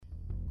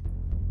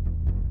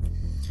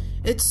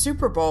It's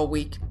Super Bowl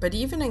week, but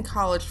even in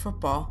college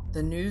football,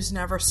 the news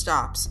never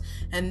stops,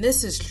 and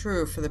this is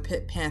true for the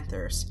Pitt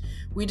Panthers.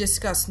 We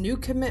discuss new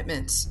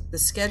commitments, the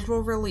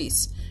schedule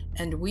release,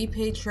 and we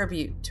pay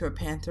tribute to a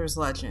Panthers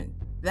legend.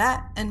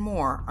 That and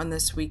more on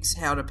this week's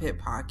Hail to Pitt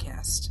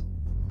podcast.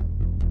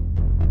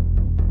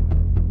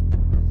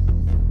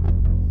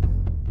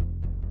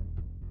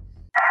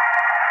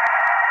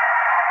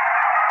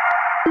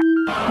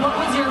 What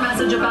was your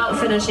message about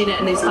finishing it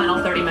in these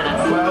final 30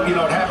 minutes? Well,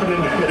 it happened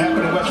in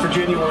West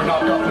Virginia where we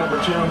knocked off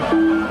number 2.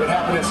 It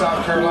happened in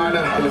South Carolina,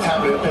 and it's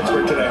happening in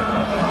Pittsburgh today.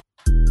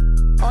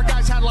 Our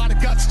guys had a lot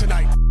of guts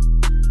tonight.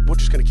 We're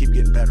just going to keep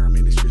getting better. I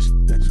mean,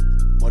 that's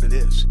what it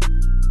is.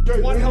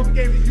 One hell of a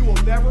game that you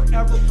will never,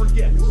 ever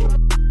forget. We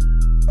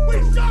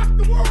shocked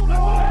the world!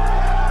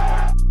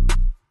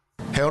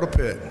 Hail to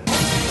Pitt.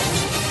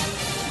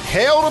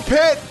 Hail to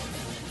Pitt!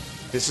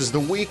 This is the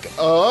week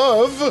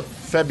of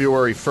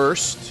February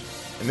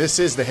 1st, and this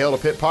is the Hail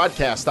to Pitt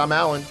podcast. I'm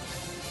Alan.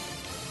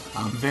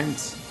 I'm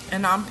Vince.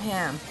 And I'm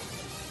Pam.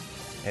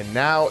 And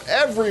now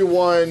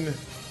everyone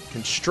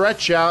can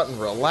stretch out and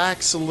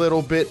relax a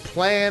little bit,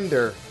 plan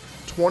their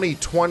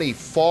 2020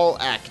 fall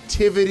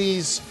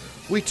activities.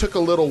 We took a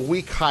little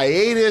week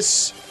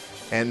hiatus,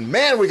 and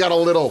man, we got a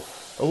little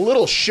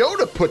show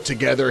to put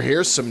together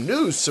here. Some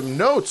news, some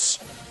notes,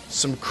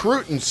 some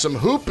crutin', some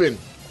hoopin'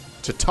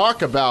 to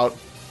talk about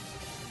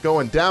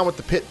going down with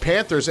the Pitt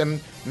Panthers, and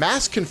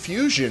mass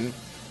confusion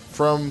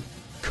from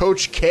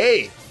Coach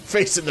K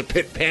facing the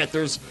Pitt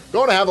Panthers.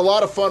 Going to have a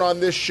lot of fun on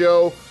this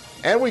show,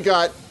 and we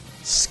got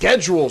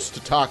schedules to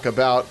talk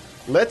about.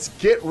 Let's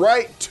get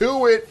right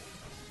to it.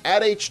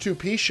 At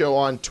H2P Show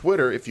on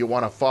Twitter if you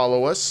want to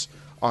follow us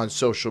on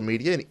social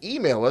media, and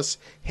email us,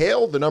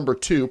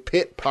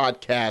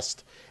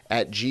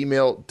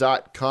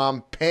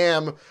 hail2pittpodcast@gmail.com.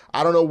 Pam,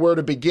 I don't know where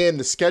to begin.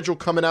 The schedule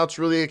coming out's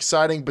really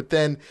exciting, but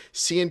then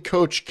seeing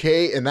Coach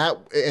K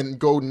and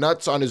go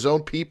nuts on his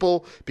own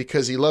people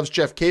because he loves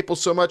Jeff Capel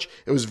so much,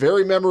 it was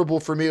very memorable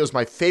for me. It was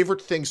my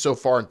favorite thing so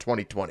far in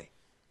 2020.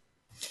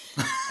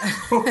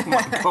 Oh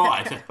my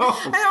God.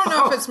 I don't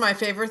know if it's my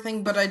favorite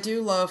thing, but I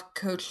do love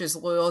coaches'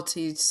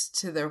 loyalties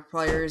to their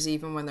players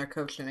even when they're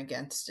coaching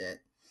against it.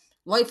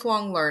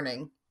 Lifelong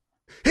learning.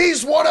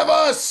 He's one of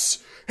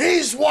us!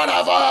 He's one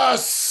of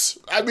us!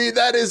 I mean,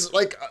 that is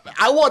like,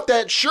 I want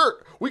that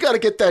shirt. We got to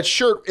get that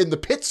shirt in the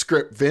Pitt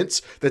script,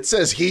 Vince, that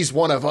says he's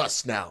one of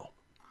us now.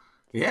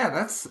 Yeah,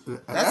 that's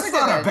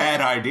not a bad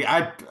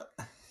idea.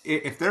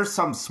 If there's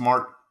some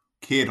smart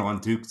kid on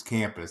Duke's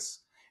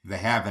campus, if they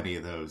have any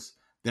of those,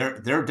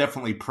 they're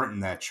definitely printing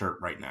that shirt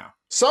right now.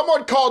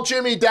 Someone call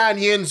Jimmy Don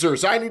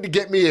Yinzers. I need to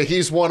get me a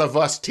He's One of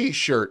Us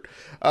t-shirt.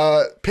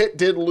 Pitt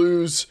did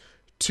lose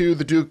to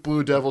the Duke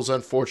Blue Devils,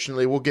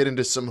 unfortunately. We'll get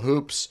into some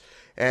hoops,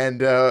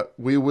 and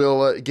we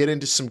will get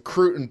into some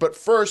crutin'. But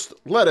first,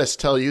 let us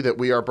tell you that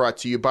we are brought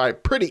to you by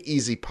Pretty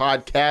Easy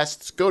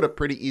Podcasts. Go to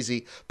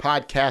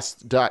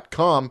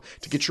prettyeasypodcast.com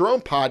to get your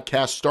own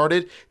podcast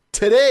started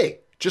today,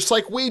 just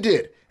like we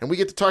did. And we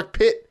get to talk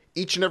Pitt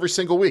each and every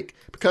single week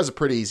because of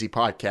Pretty Easy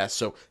Podcasts.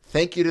 So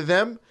thank you to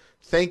them.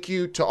 Thank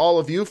you to all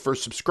of you for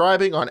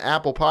subscribing on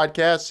Apple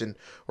Podcasts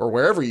or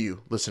wherever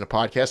you listen to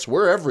podcasts.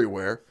 We're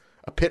everywhere.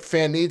 A Pitt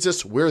fan needs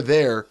us. We're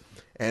there.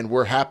 And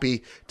we're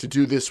happy to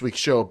do this week's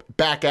show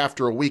back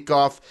after a week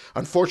off.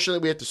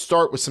 Unfortunately, we have to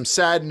start with some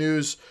sad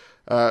news.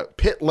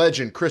 Pitt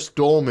legend Chris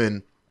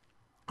Dolman,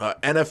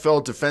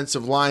 NFL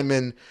defensive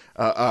lineman,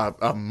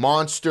 a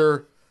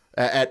monster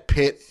at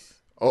Pitt.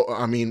 Oh,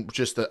 I mean,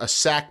 just a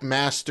sack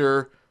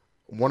master,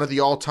 one of the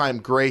all-time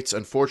greats,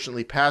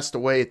 unfortunately passed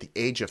away at the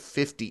age of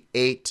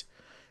 58.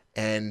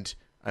 And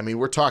I mean,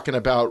 we're talking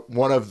about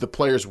one of the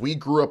players we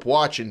grew up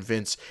watching,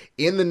 Vince,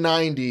 in the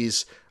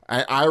 90s.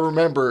 I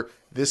remember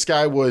this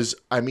guy was,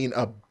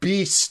 a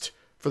beast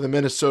for the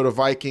Minnesota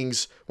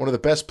Vikings, one of the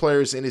best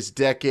players in his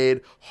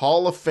decade,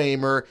 Hall of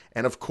Famer,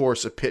 and of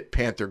course, a Pitt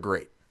Panther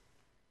great.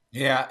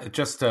 Yeah,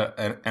 just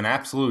an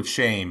absolute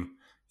shame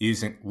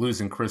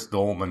losing Chris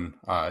Dolman,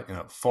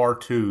 far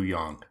too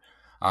young.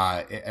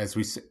 As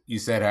you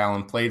said,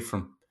 Alan, played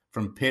from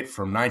Pitt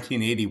from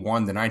 1981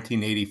 to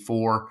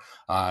 1984.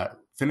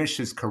 Finished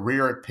his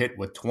career at Pitt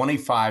with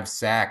 25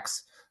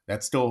 sacks.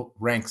 That still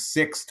ranks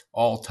 6th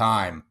all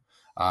time.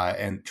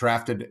 And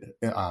drafted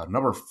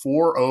number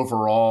 4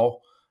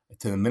 overall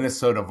to the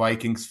Minnesota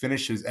Vikings.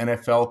 Finished his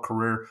NFL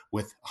career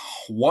with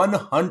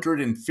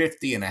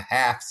 150 and a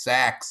half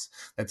sacks.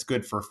 That's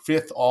good for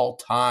 5th all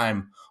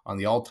time on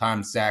the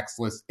all-time sacks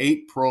list.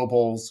 8 Pro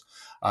Bowls.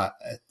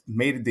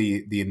 Made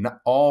the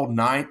all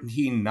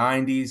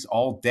 1990s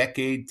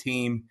all-decade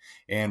team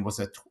and was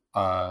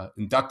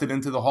inducted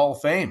into the Hall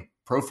of Fame.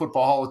 Pro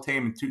Football Hall of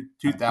Fame in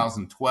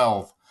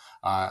 2012.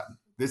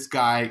 This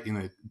guy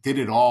did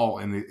it all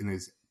in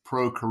his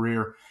pro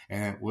career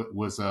and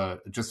was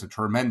just a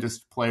tremendous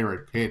player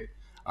at Pitt.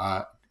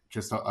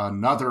 Just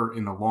another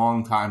in a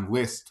long-time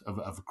list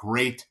of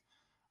great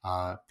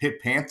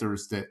Pitt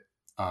Panthers that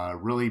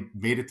really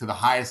made it to the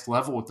highest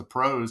level with the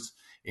pros.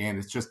 And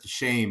it's just a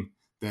shame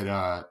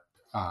that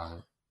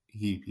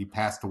he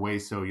passed away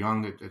so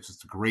young. It's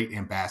just a great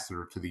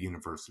ambassador to the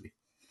university.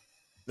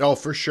 Oh,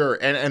 for sure.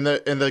 And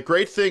the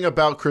great thing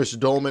about Chris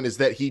Doleman is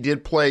that he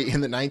did play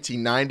in the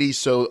 1990s.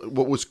 So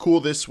what was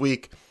cool this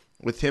week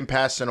with him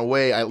passing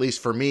away, at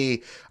least for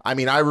me, I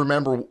mean, I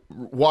remember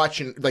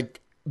watching like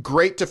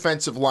great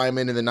defensive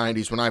linemen in the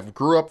 90s when I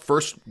grew up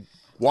first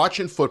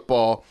watching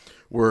football,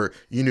 where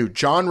you knew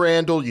John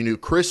Randall, you knew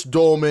Chris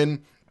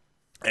Doleman,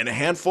 and a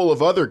handful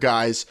of other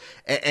guys.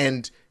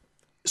 And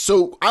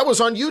so I was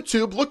on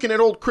YouTube looking at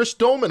old Chris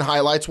Doleman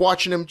highlights,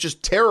 watching him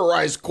just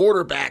terrorize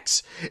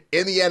quarterbacks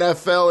in the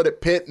NFL and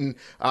at Pitt. And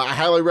I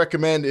highly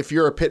recommend, if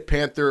you're a Pitt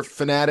Panther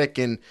fanatic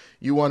and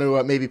you want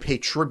to maybe pay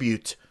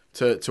tribute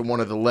to one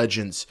of the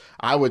legends,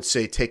 I would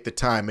say take the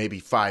time,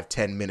 maybe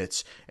 5-10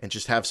 minutes, and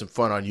just have some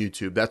fun on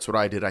YouTube. That's what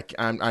I did.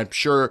 I'm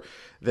sure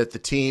that the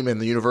team and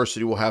the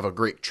university will have a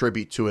great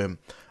tribute to him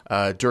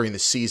during the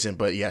season.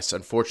 But yes,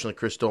 unfortunately,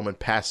 Chris Doleman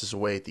passes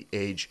away at the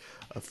age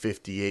of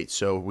 58.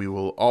 So we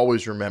will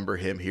always remember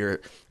him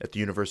here at the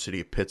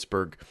University of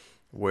Pittsburgh,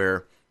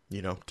 where,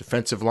 you know,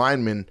 defensive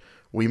linemen,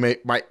 we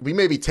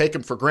maybe take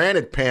them for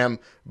granted, Pam,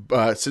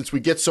 since we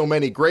get so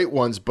many great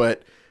ones.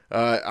 But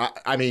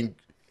I mean,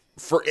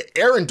 for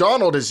Aaron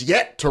Donald is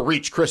yet to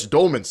reach Chris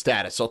Doleman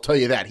status. I'll tell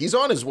you that. He's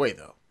on his way,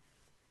 though.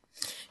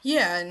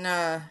 Yeah,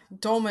 and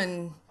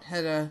Doleman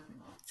had a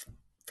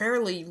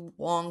fairly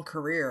long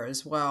career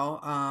as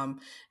well,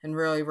 and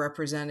really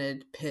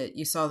represented Pitt.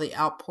 You saw the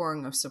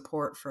outpouring of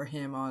support for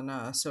him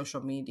on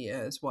social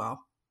media as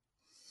well.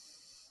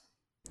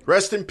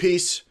 Rest in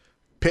peace,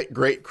 Pitt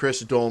great Chris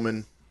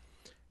Doleman.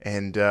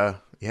 And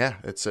yeah,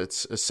 it's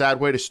a sad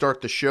way to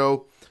start the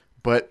show,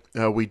 but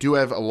we do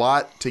have a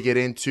lot to get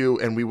into,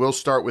 and we will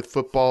start with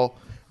football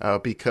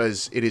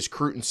because it is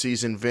Cruton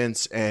season,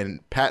 Vince,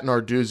 and Pat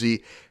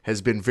Narduzzi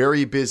has been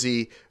very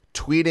busy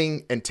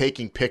tweeting and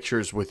taking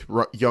pictures with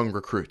young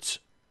recruits.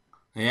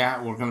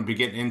 Yeah, we're going to be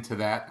getting into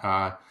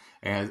that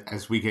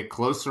as we get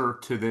closer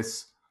to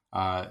this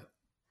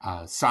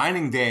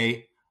signing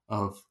day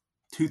of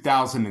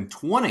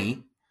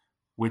 2020,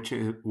 which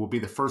will be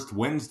the first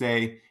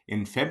Wednesday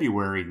in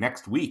February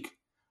next week.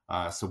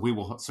 So we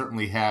will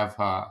certainly have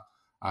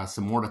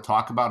some more to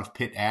talk about if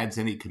Pitt adds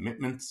any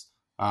commitments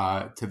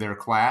to their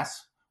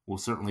class. We'll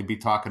certainly be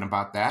talking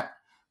about that.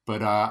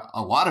 But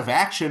a lot of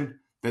action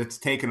that's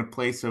taken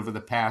place over the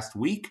past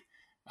week,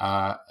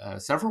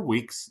 several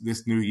weeks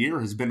this new year,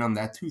 has been on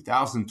that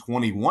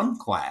 2021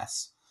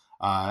 class.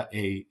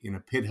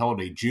 Pitt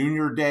held a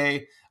junior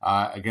day,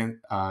 highlighted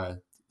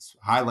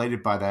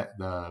by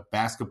the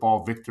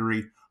basketball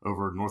victory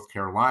over North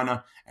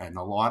Carolina, and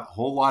a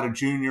whole lot of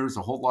juniors,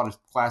 a whole lot of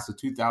class of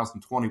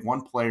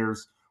 2021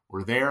 players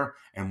were there.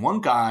 And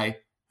one guy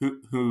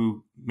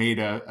who made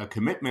a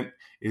commitment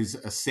is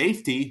a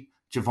safety,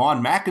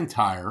 Javon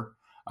McIntyre.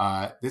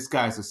 This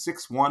guy's a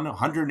 6'1",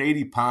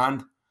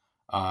 180-pound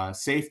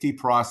safety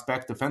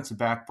prospect, defensive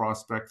back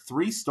prospect,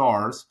 3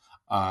 stars,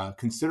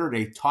 considered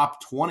a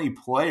top 20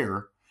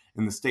 player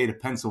in the state of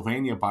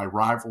Pennsylvania by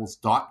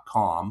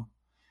Rivals.com.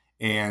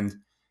 And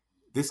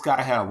this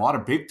guy had a lot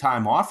of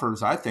big-time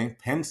offers, I think.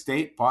 Penn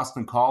State,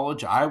 Boston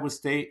College, Iowa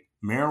State,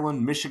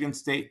 Maryland, Michigan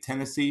State,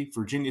 Tennessee,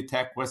 Virginia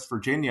Tech, West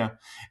Virginia.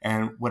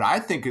 And what I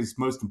think is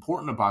most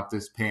important about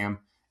this, Pam,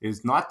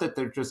 is not that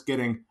they're just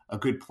getting a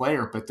good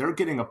player, but they're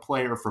getting a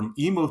player from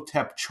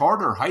Emotep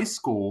Charter High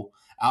School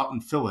out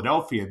in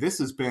Philadelphia. This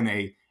has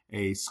been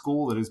a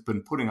school that has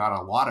been putting out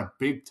a lot of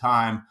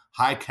big-time,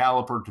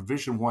 high-caliber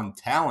Division I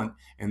talent,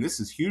 and this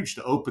is huge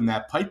to open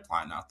that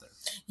pipeline out there.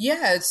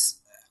 Yeah,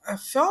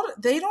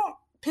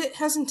 Pitt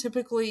hasn't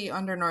typically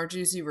under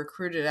Narduzzi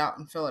recruited out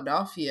in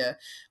Philadelphia,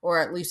 or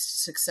at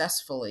least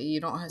successfully. You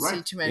don't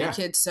see too many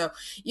kids. So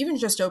even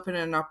just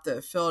opening up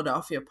the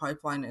Philadelphia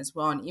pipeline as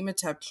well, and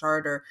Emotep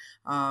Charter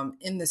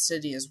in the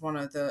city is one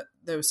of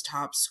those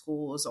top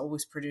schools,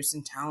 always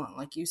producing talent,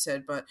 like you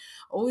said, but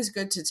always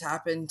good to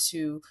tap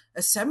into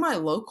a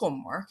semi-local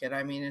market.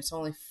 I mean, it's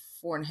only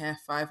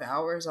 4.5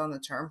 hours on the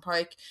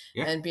turnpike,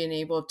 and being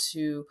able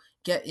to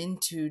get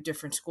into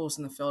different schools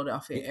in the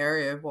Philadelphia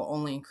area will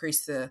only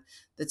increase the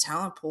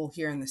talent pool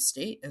here in the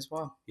state as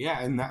well.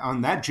 Yeah, and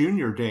on that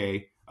junior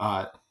day,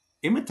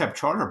 Emotep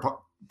Charter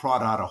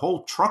brought out a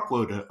whole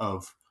truckload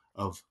of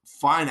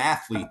fine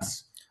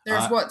athletes.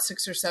 There's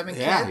 6 or 7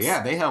 kids?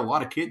 Yeah, they had a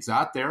lot of kids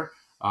out there.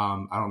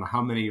 I don't know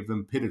how many of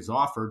them Pitt has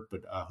offered,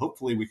 but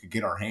hopefully we could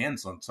get our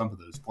hands on some of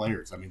those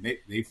players. I mean,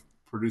 they've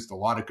produced a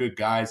lot of good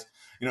guys.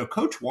 You know,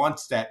 Coach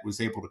Wannstedt was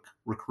able to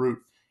recruit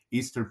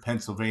Eastern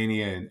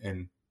Pennsylvania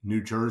and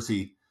New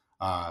Jersey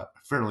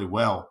fairly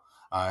well,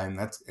 and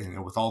that's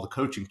with all the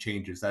coaching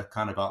changes that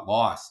kind of got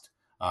lost.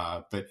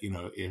 But you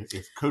know,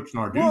 if Coach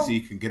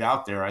Narduzzi can get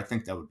out there, I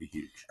think that would be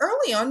huge.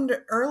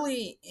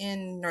 Early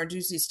in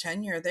Narduzzi's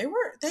tenure, they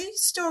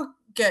still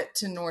get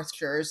to North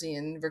Jersey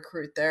and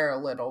recruit there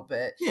a little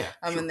bit. Yeah,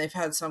 sure. And they've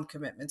had some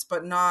commitments,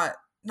 but not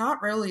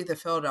really the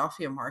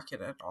Philadelphia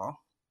market at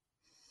all.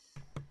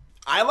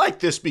 I like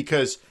this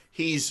because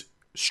he's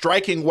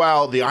striking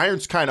while the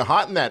iron's kind of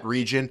hot in that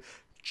region.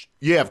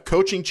 You have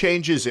coaching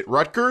changes at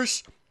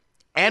Rutgers,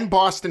 and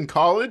Boston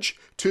College,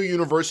 two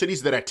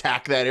universities that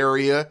attack that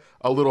area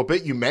a little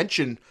bit. You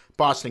mentioned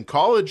Boston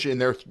College,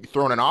 and they're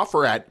throwing an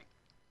offer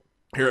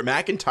here at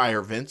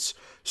McIntyre, Vince.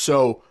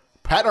 So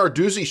Pat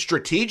Narduzzi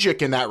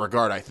strategic in that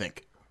regard, I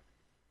think.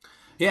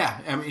 Yeah,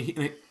 I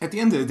mean, at the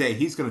end of the day,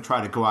 he's going to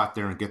try to go out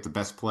there and get the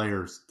best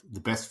players,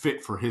 the best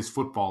fit for his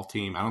football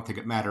team. I don't think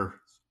it matters.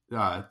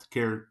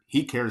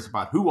 He cares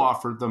about who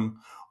offered them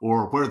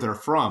or where they're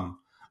from.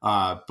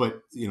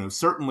 But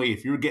certainly,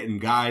 if you're getting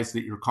guys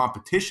that your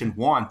competition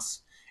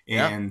wants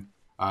and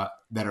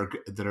that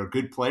are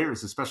good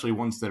players, especially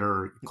ones that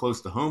are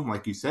close to home,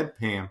 like you said,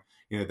 Pam,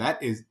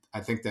 I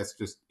think that's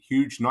just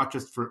huge, not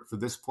just for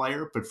this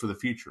player, but for the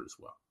future as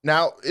well.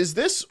 Now,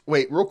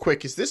 real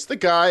quick, is this the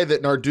guy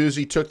that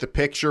Narduzzi took the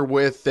picture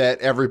with that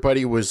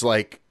everybody was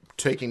like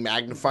taking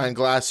magnifying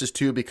glasses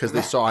to because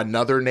they saw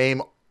another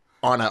name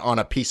on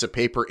a piece of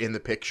paper in the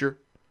picture?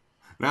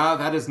 No,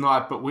 that is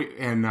not, but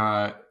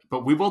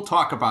we will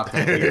talk about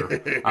that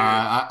here.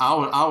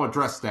 I'll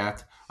address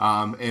that.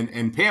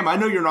 And Pam, I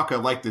know you're not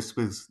going to like this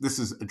because this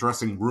is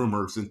addressing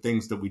rumors and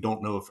things that we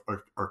don't know if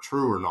are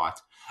true or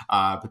not.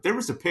 But there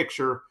was a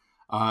picture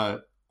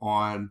that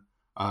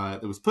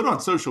was put on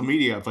social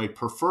media of a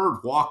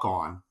preferred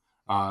walk-on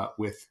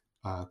with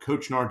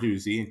Coach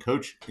Narduzzi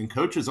in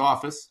Coach's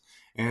office.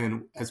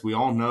 And as we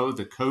all know,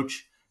 the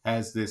coach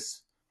has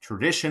this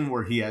tradition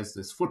where he has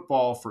this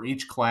football for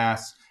each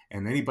class,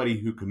 and anybody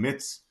who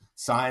commits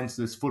signs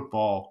this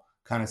football,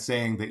 kind of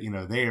saying that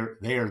they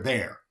are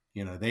there.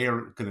 They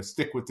are going to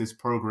stick with this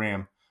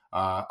program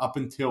up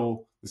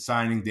until the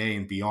signing day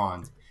and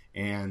beyond.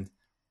 And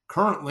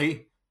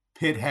currently,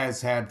 Pitt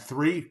has had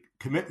 3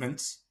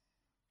 commitments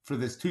for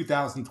this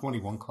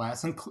 2021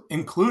 class,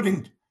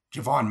 including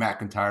Javon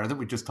McIntyre that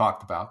we just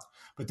talked about.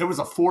 But there was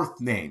a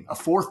fourth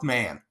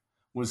man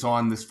was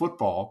on this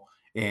football,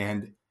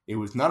 and it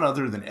was none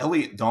other than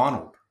Elliot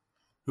Donald,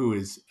 who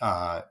is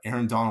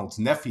Aaron Donald's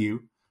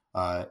nephew.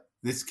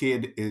 This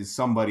kid is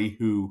somebody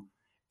who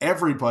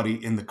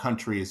everybody in the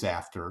country is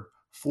after.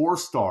 4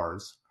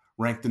 stars,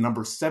 ranked the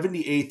number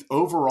 78th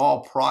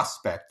overall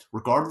prospect,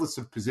 regardless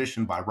of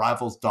position, by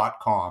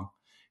Rivals.com.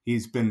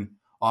 He's been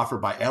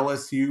offered by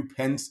LSU,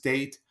 Penn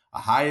State,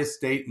 Ohio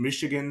State,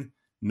 Michigan,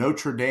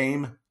 Notre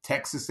Dame,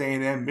 Texas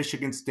A&M,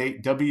 Michigan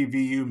State,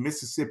 WVU,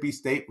 Mississippi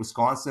State,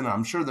 Wisconsin.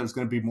 I'm sure there's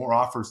going to be more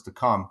offers to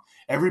come.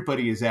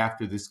 Everybody is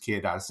after this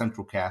kid out of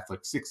Central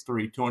Catholic,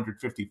 6'3",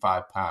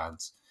 255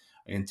 pounds,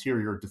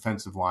 interior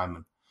defensive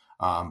lineman.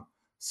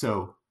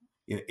 So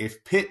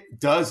if Pitt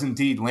does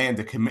indeed land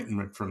a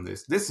commitment from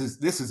this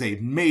is a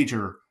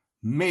major,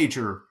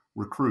 major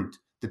recruit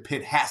that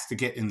Pitt has to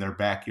get in their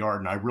backyard,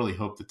 and I really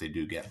hope that they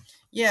do get him.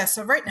 Yeah,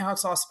 so right now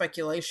it's all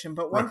speculation,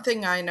 but one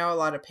thing I know a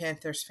lot of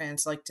Panthers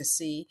fans like to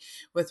see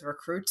with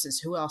recruits is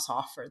who else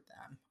offered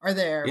them. Are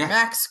there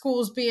MAC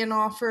schools being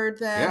offered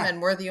them,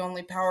 and we're the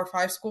only Power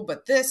 5 school?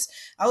 But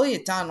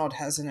Elliot Donald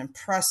has an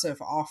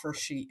impressive offer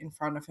sheet in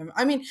front of him.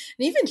 I mean,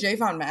 and even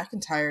Javon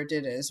McIntyre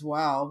did it as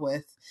well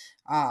with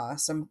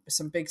some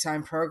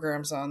big-time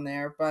programs on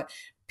there, but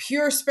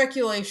pure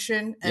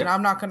speculation, and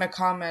I'm not going to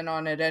comment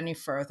on it any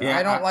further.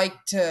 I don't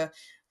like to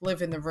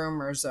live in the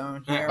rumor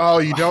zone here. Oh,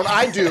 you don't?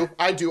 I do.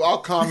 I'll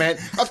comment.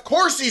 Of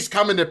course he's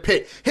coming to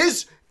Pitt.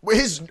 His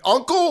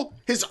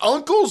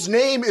uncle's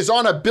name is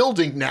on a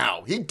building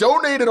now. He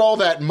donated all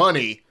that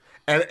money,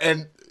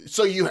 and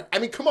so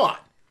come on.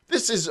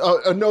 This is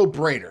a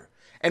no-brainer.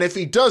 And if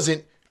he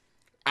doesn't,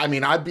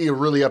 I'd be a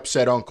really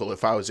upset uncle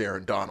if I was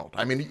Aaron Donald.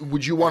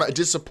 Would you want to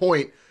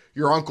disappoint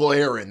your Uncle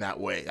Aaron that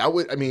way?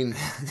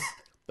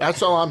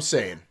 That's all I'm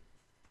saying.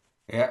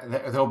 Yeah,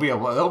 there'll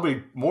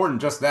be more than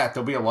just that.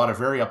 There'll be a lot of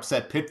very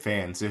upset Pitt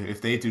fans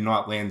if they do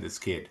not land this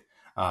kid.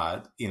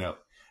 There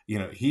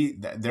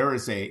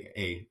is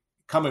a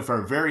coming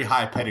for a very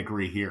high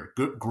pedigree here.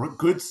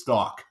 Good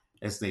stock,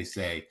 as they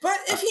say. But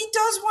if he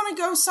does want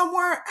to go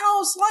somewhere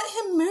else,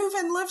 let him move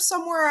and live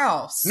somewhere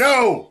else.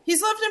 No,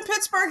 he's lived in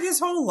Pittsburgh his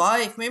whole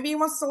life. Maybe he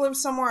wants to live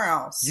somewhere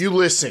else. You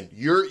listen.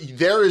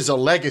 There is a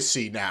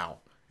legacy now,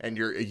 and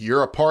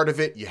you're a part of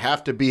it. You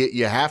have to be.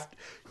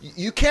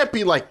 You can't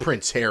be like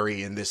Prince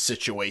Harry in this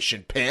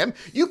situation, Pam.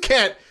 You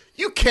can't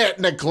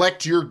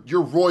neglect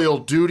your royal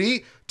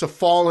duty to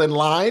fall in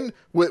line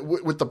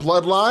with the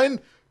bloodline.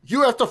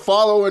 You have to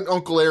follow in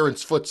Uncle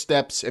Aaron's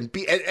footsteps and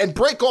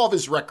break all of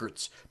his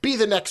records. Be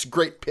the next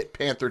great Pitt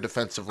Panther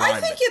defensive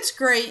lineman. I think it's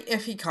great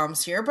if he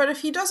comes here, but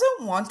if he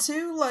doesn't want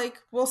to,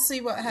 we'll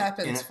see what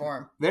happens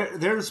for him.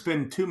 There's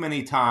been too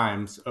many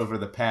times over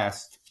the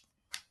past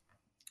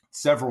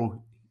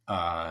several,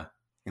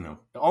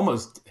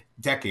 almost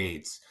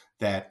decades,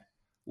 that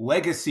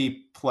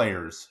legacy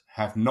players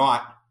have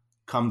not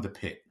come to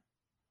Pitt,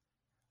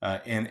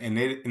 and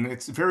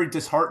it's very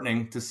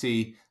disheartening to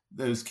see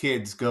those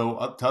kids go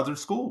up to other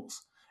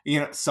schools.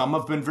 Some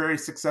have been very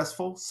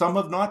successful, some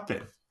have not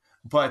been,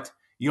 but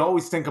you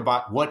always think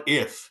about what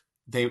if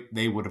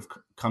they would have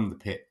come to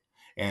Pitt.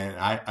 And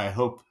I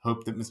hope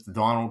that Mr.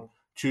 Donald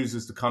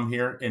chooses to come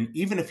here, and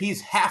even if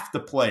he's half the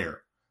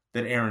player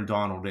that Aaron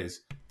Donald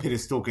is, Pitt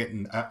is still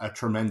getting a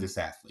tremendous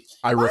athlete.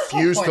 I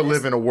refuse to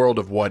live in a world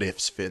of what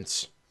ifs,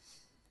 Vince.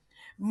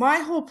 My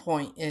whole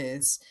point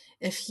is,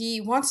 if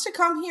he wants to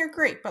come here,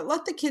 great, but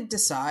let the kid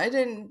decide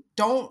and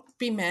don't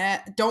be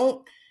mad.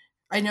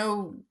 I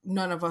know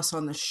none of us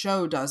on the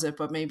show does it,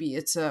 but maybe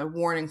it's a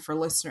warning for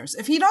listeners.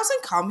 If he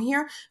doesn't come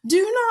here,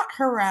 do not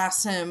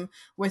harass him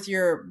with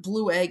your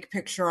blue egg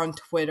picture on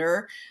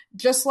Twitter.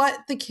 Just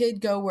let the kid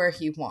go where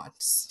he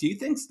wants. Do you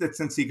think that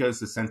since he goes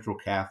to Central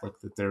Catholic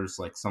that there's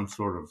like some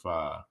sort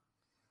of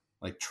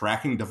like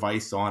tracking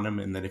device on him,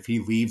 and that if he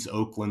leaves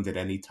Oakland at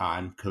any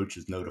time, coach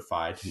is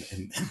notified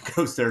and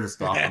goes there to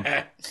stop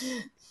him?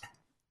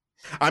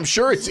 I'm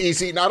sure it's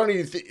easy. And I don't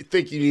even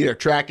think you need a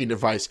tracking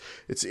device.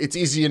 It's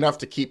easy enough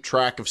to keep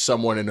track of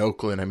someone in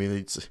Oakland. I mean,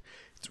 it's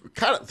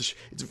kind of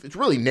it's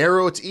really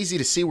narrow. It's easy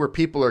to see where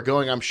people are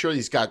going. I'm sure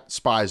he's got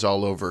spies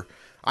all over.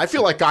 I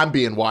feel like I'm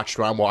being watched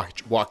when I'm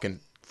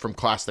walking from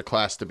class to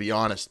class, to be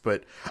honest.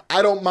 But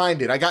I don't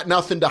mind it. I got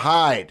nothing to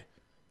hide,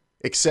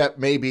 except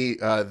maybe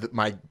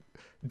my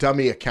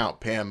dummy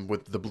account, Pam,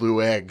 with the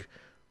blue egg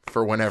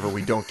for whenever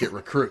we don't get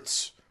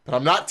recruits. But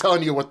I'm not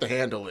telling you what the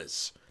handle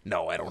is.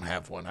 No, I don't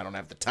have one. I don't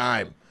have the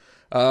time.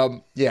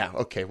 Yeah,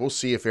 okay. We'll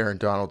see if Aaron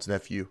Donald's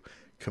nephew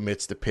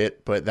commits to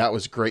Pitt. But that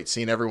was great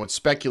seeing everyone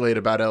speculate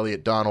about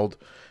Elliot Donald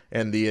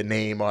and the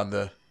name on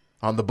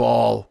the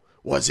ball.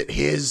 Was it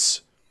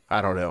his?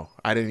 I don't know.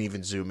 I didn't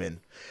even zoom in.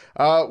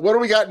 What do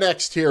we got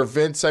next here,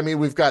 Vince? I mean,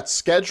 we've got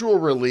schedule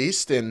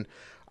released, and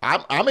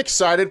I'm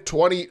excited.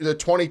 The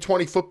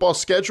 2020 football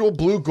schedule.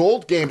 Blue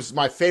Gold Games is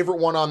my favorite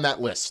one on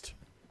that list.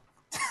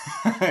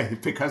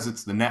 Because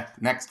it's the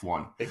next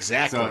one.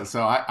 Exactly.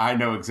 So I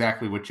know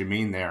exactly what you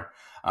mean there.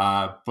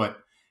 But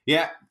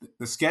yeah,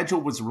 the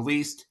schedule was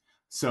released.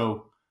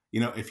 So,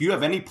 if you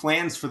have any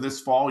plans for this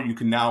fall, you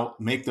can now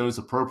make those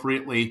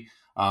appropriately.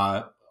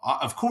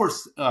 Of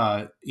course,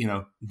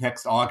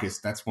 next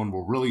August, that's when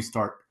we'll really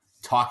start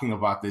talking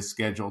about this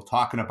schedule,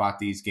 talking about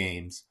these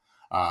games.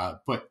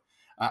 But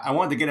I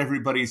wanted to get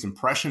everybody's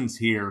impressions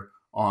here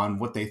on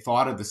what they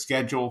thought of the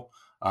schedule.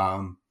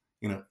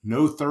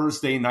 No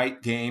Thursday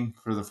night game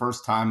for the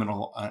first time in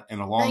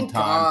a long Thank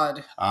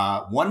time.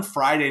 God. One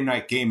Friday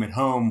night game at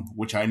home,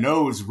 which I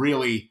know is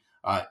really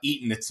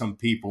eating at some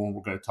people, and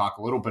we're going to talk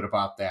a little bit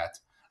about that.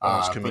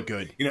 It's going to be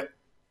good.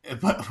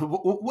 But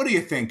what do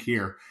you think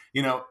here?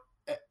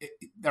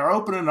 They're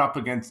opening up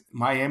against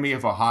Miami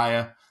of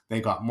Ohio.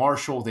 They got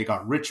Marshall. They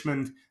got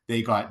Richmond.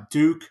 They got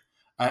Duke.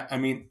 I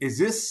mean, is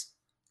this,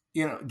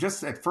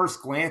 just at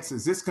first glance,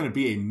 is this going to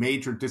be a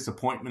major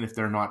disappointment if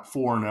they're not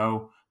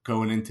 4-0?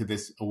 Going into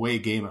this away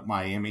game at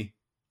Miami?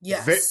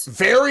 Yes.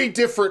 Very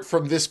different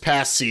from this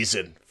past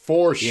season,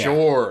 for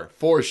sure.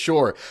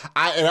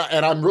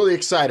 I'm really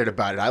excited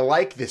about it. I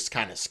like this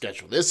kind of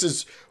schedule. This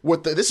is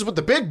what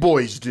the big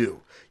boys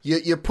do.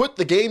 You put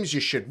the games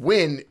you should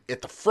win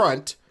at the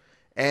front,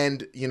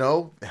 and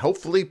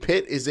hopefully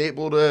Pitt is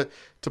able to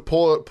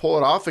pull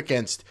it off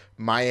against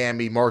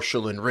Miami,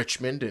 Marshall, and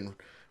Richmond, and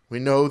we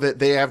know that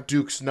they have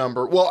Duke's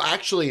number. Well,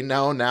 actually,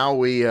 now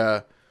we.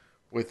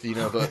 With the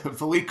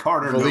Philippe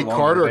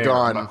Carter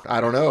gone, I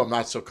don't know. I'm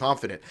not so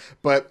confident,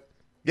 but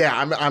yeah,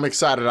 I'm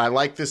excited. I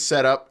like this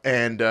setup,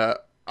 and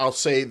I'll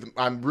say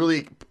I'm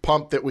really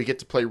pumped that we get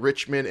to play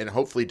Richmond and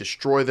hopefully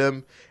destroy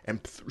them and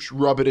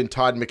rub it in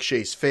Todd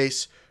McShay's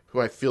face, who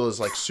I feel is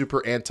like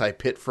super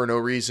anti-Pitt for no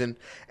reason.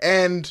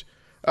 And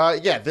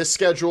this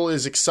schedule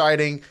is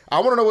exciting.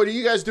 I want to know, what are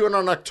you guys doing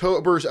on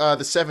October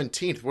the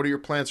 17th? What are your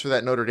plans for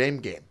that Notre Dame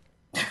game?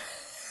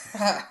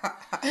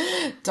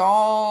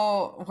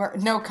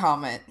 No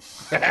comment.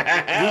 We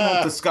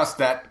won't discuss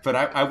that, but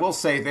I will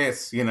say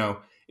this,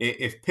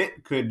 if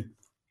Pitt could,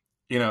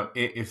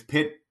 if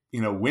Pitt,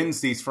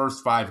 wins these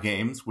first 5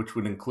 games, which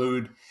would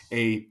include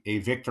a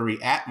victory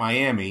at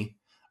Miami,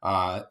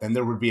 then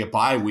there would be a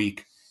bye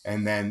week.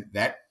 And then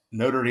that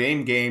Notre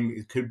Dame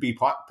game could be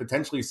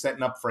potentially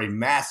setting up for a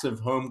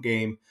massive home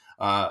game.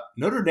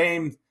 Notre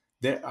Dame,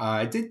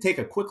 I did take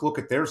a quick look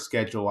at their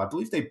schedule. I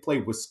believe they play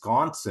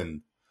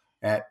Wisconsin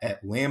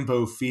at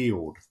Lambeau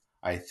Field,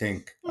 I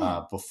think,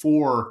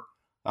 before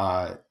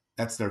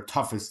that's their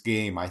toughest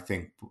game, I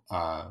think,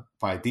 by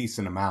a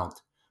decent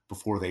amount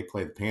before they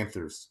play the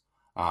Panthers.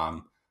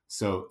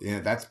 So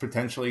that's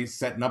potentially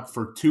setting up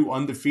for 2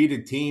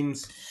 undefeated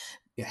teams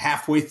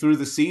halfway through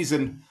the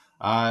season.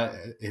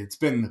 It's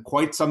been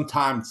quite some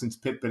time since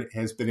Pitt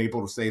has been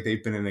able to say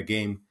they've been in a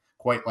game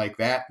quite like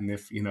that. And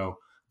if,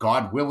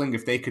 God willing,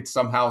 if they could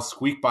somehow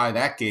squeak by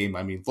that game,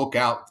 I mean, look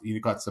out.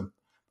 You've got some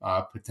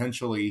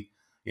potentially,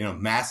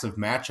 massive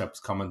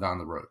matchups coming down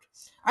the road.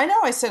 I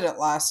know I said it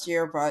last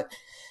year, but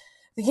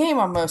the game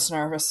I'm most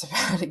nervous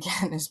about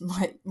again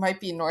might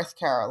be North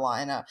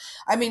Carolina.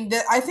 I mean,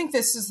 I think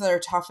this is their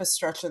toughest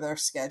stretch of their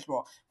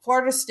schedule.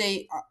 Florida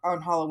State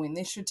on Halloween,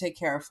 they should take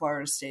care of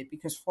Florida State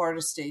because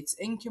Florida State's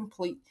in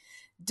complete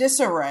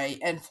disarray,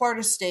 and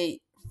Florida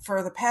State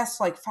for the past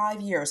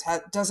 5 years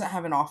doesn't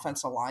have an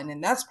offensive line,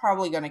 and that's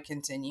probably going to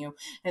continue.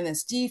 And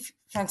this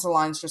defensive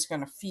line is just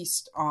going to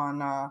feast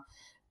on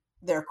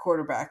their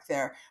quarterback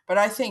there. But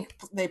I think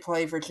they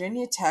play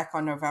Virginia Tech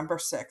on November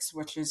 6th,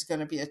 which is going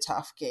to be a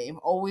tough game.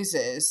 Always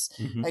is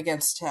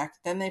against Tech.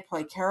 Then they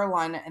play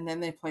Carolina, and then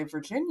they play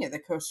Virginia, the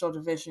Coastal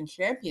Division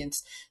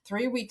champions,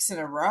 3 weeks in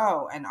a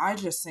row. And I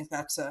just think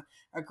that's a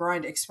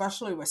grind,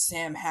 especially with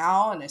Sam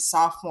Howell in his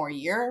sophomore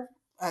year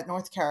at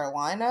North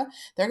Carolina.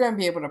 They're going to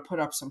be able to put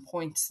up some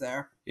points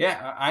there.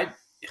 Yeah,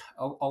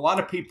 a lot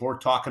of people are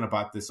talking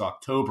about this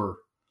October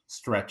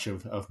stretch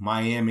of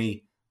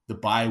Miami, the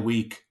bye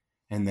week,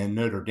 and then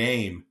Notre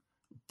Dame.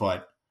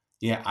 But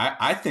yeah,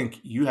 I think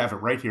you have it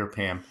right here,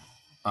 Pam.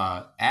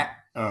 At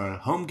a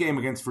home game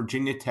against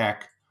Virginia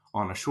Tech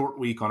on a short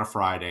week on a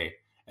Friday,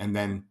 and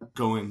then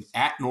going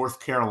at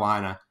North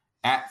Carolina,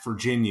 at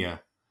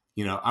Virginia.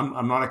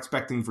 I'm not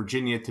expecting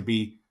Virginia to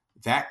be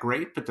that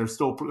great, but they're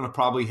still going to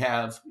probably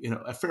have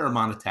a fair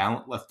amount of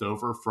talent left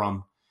over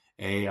from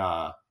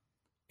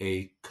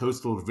a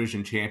Coastal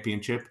Division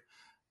championship.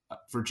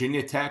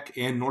 Virginia Tech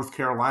and North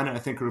Carolina, I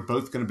think, are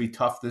both going to be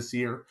tough this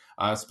year,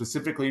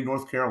 specifically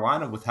North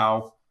Carolina with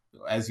how,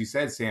 as you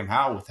said, Sam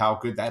Howell, with how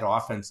good that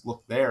offense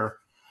looked there.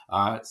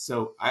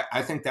 So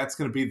I think that's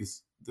going to be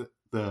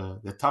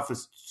the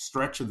toughest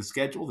stretch of the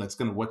schedule. That's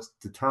going to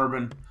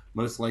determine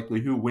most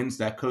likely who wins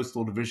that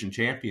Coastal Division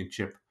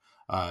championship.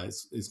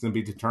 Is going to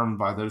be determined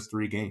by those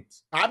 3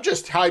 games. I'm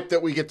just hyped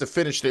that we get to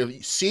finish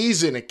the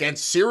season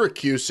against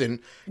Syracuse in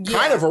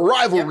kind of a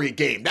rivalry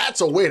game.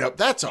 That's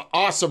an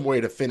awesome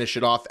way to finish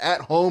it off at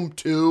home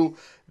too.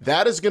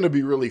 That is going to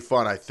be really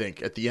fun, I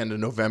think, at the end of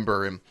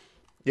November. And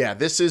yeah,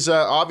 this is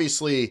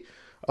obviously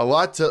a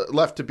lot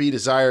left to be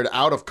desired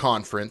out of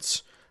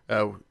conference.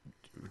 Do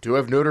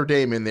have Notre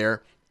Dame in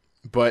there,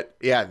 but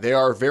yeah, they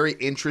are very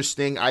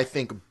interesting. I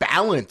think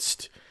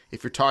balanced.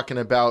 If you're talking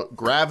about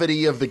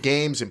gravity of the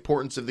games,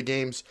 importance of the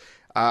games,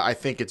 I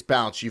think it's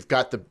balanced. You've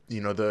got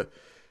the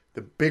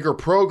bigger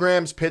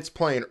programs, Pitt's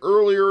playing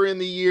earlier in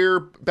the year,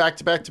 back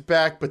to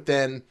back, but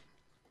then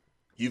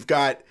you've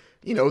got,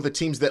 the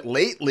teams that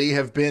lately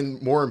have been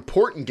more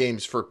important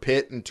games for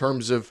Pitt in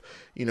terms of,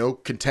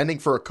 contending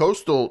for a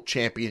Coastal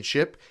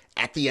championship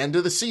at the end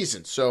of the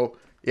season. So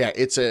yeah,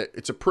 it's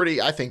a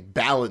pretty, I think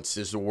balanced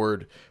is the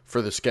word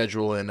for the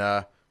schedule, and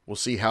we'll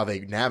see how they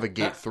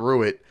navigate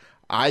through it.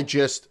 I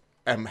just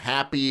am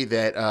happy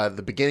that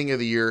the beginning of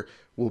the year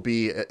will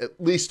be at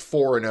least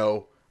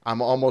 4-0. I'm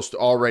almost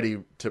all ready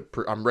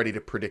I'm ready to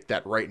predict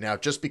that right now,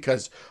 just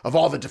because of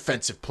all the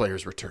defensive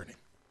players returning.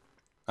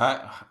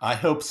 I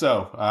hope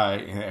so,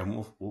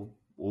 and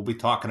we'll be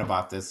talking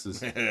about this.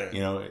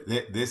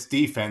 This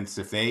defense,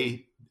 if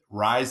they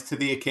rise to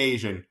the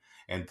occasion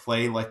and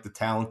play like the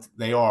talent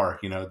they are,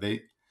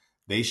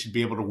 they should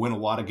be able to win a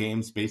lot of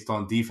games based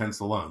on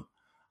defense alone.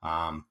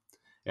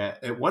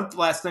 One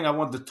last thing I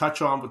wanted to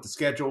touch on with the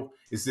schedule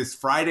is this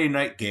Friday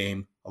night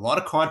game. A lot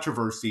of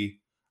controversy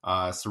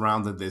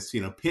surrounded this.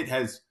 Pitt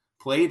has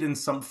played in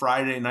some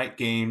Friday night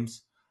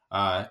games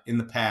in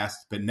the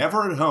past, but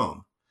never at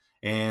home.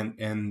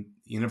 And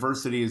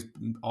University has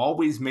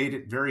always made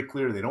it very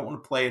clear they don't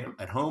want to play it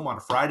at home on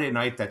a Friday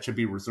night. That should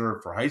be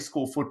reserved for high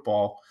school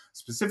football,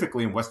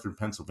 specifically in Western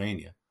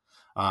Pennsylvania.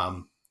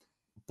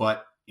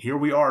 But here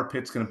we are.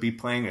 Pitt's going to be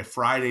playing a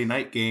Friday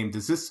night game.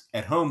 Does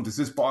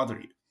this bother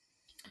you?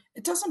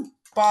 It doesn't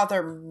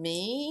bother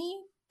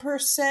me per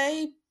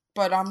se,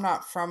 but I'm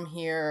not from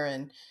here.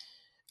 And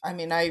I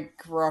mean, I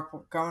grew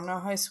up going to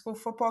high school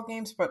football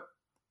games, but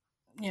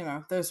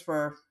those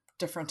were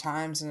different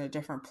times in a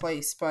different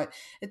place, but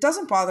it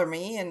doesn't bother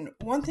me. And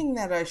one thing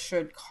that I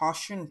should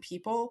caution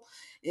people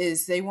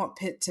is they want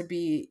Pitt to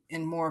be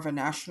in more of a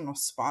national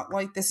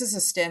spotlight. This is a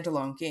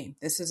standalone game.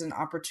 This is an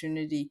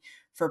opportunity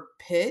for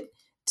Pitt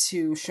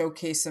to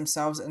showcase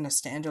themselves in a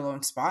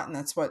standalone spot, and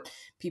that's what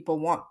people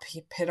want,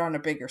 Pitt on a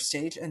bigger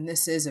stage, and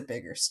this is a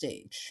bigger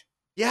stage.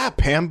 Yeah,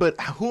 Pam, but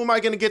who am I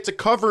going to get to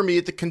cover me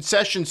at the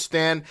concession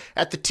stand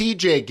at the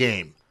TJ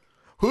game?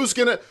 Who's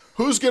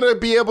gonna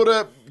be able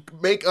to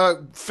make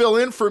fill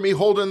in for me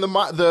holding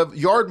the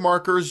yard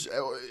markers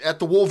at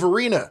the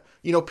Wolverina?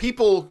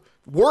 People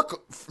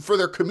work for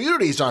their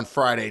communities on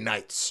Friday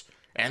nights,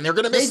 and they're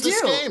going to miss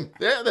this game.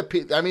 Yeah,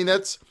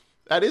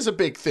 that is a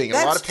big thing. A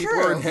lot of people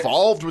are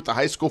involved with the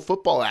high school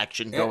football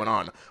action going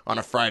on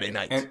a Friday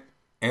night.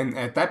 And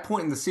at that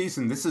point in the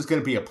season, this is going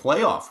to be a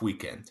playoff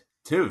weekend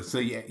too. So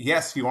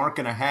yes, you aren't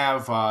going to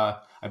have.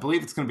 I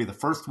believe it's going to be the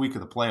first week of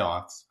the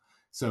playoffs.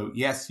 So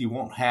yes, you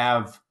won't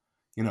have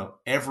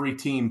every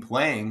team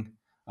playing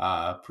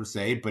per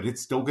se, but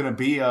it's still going to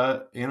be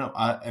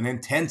an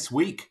intense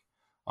week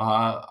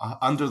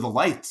under the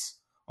lights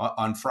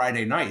on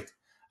Friday night.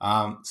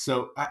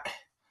 So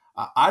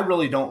I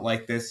really don't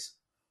like this.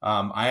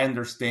 I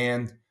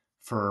understand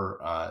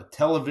for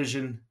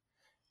television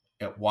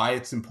why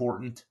it's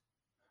important.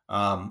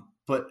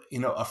 But,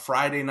 a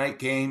Friday night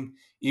game,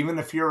 even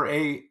if you're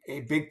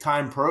a big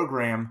time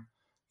program,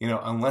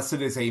 unless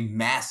it is a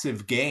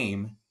massive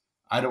game,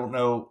 I don't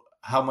know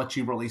how much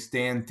you really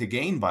stand to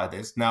gain by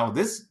this. Now,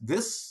 this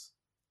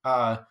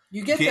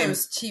you get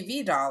those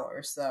TV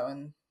dollars though.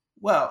 And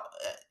well,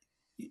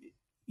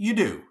 you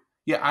do.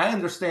 Yeah, I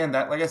understand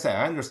that. Like I said,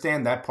 I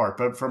understand that part,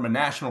 but from a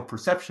national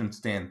perception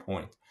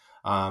standpoint,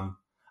 I'm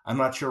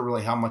not sure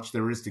really how much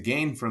there is to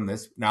gain from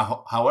this.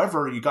 Now,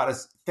 however, you got to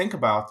think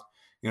about,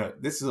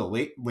 this is a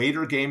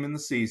later game in the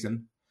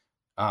season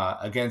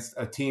against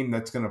a team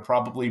that's going to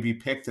probably be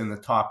picked in the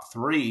top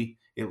 3,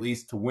 at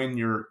least, to win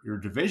your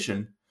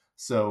division.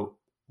 So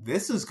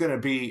this is going to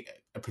be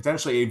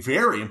potentially a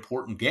very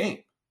important game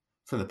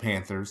for the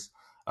Panthers.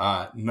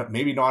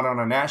 Maybe not on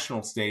a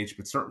national stage,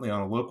 but certainly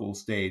on a local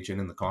stage and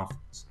in the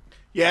conference.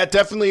 Yeah, it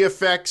definitely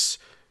affects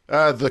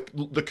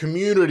the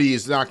community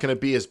is not going to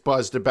be as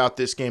buzzed about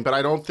this game, but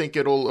I don't think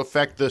it'll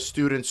affect the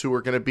students who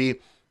are going to be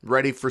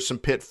ready for some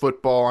Pitt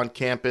football on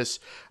campus.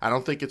 I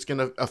don't think it's going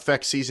to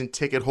affect season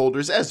ticket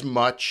holders as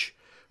much,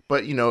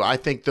 but I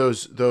think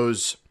those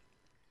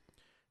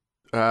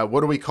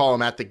what do we call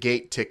them at the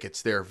gate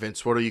tickets there,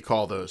 Vince? What do you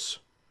call those?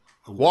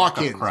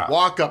 Walk-ins.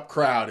 Walk-up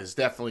crowd is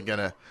definitely going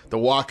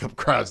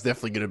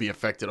to be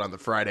affected on the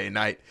Friday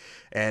night.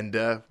 And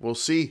we'll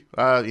see.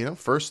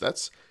 First,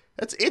 it's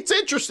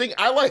interesting.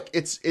 I like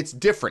it's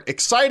different.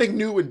 Exciting,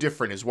 new, and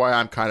different is why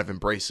I'm kind of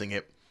embracing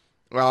it.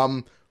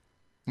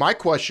 My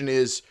question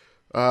is,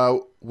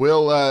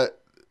 will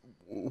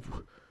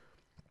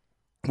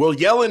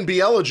Yellen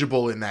be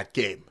eligible in that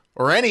game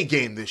or any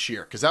game this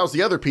year? Because that was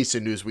the other piece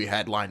of news we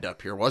had lined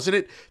up here, wasn't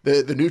it?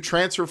 The new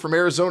transfer from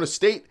Arizona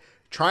State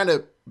trying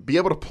to be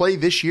able to play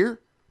this year?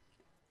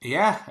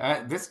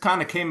 Yeah, this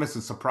kind of came as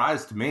a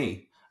surprise to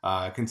me,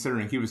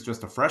 considering he was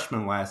just a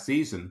freshman last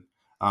season.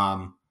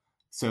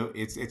 So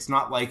it's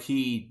not like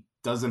he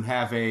doesn't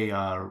have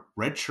a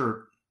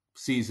redshirt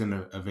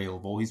season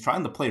available. He's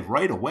trying to play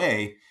right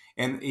away.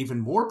 And even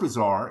more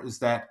bizarre is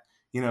that,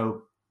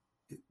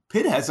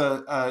 Pitt has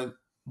a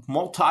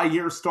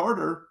multi-year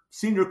starter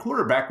senior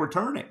quarterback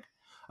returning,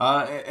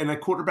 and a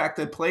quarterback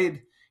that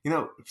played,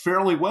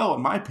 fairly well,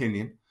 in my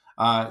opinion.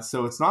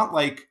 So it's not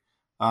like,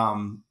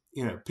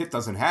 Pitt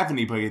doesn't have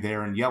anybody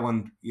there, and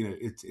Yellen,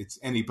 it's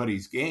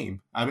anybody's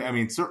game. I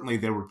mean, certainly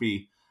there would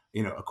be,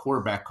 a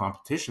quarterback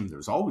competition.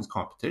 There's always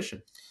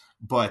competition,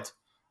 but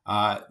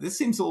this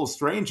seems a little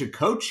strange. And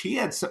Coach, he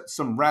had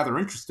some rather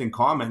interesting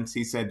comments.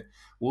 He said,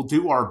 "We'll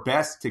do our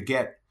best to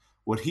get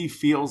what he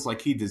feels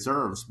like he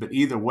deserves, but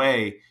either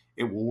way,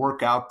 it will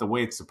work out the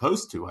way it's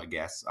supposed to." I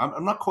guess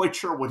I'm not quite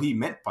sure what he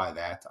meant by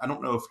that. I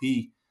don't know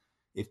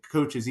if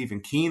Coach is even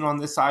keen on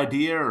this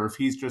idea or if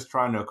he's just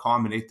trying to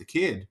accommodate the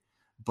kid.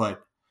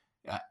 But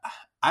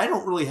I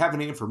don't really have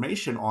any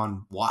information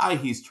on why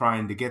he's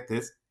trying to get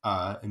this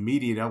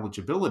immediate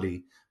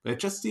eligibility, but it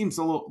just seems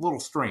a little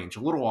strange,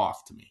 a little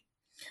off to me.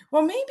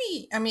 Well,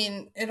 maybe,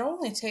 it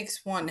only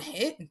takes one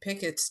hit and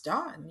Pickett's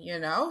done,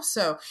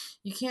 So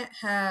you can't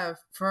have,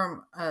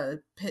 from a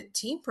Pitt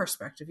team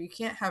perspective, you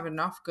can't have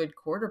enough good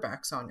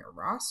quarterbacks on your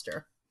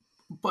roster.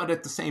 But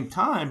at the same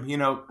time,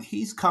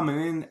 he's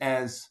coming in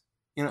as,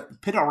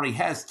 Pitt already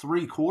has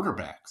 3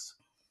 quarterbacks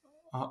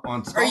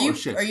on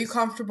scholarships. Are you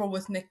comfortable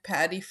with Nick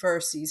Patty for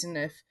a season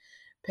if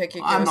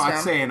Pickett goes down? I'm not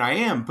down? saying I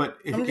am, but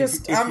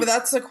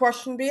that's the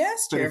question to be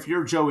asked here. If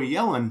you're Joey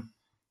Yellen,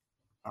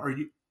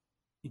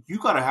 you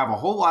got to have a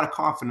whole lot of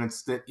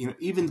confidence that,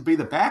 even to be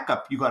the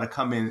backup, you got to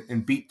come in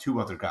and beat 2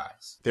 other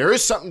guys. There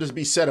is something to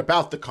be said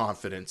about the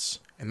confidence,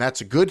 and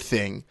that's a good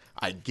thing.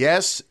 I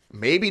guess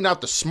maybe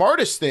not the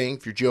smartest thing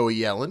if you're Joey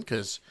Yellen,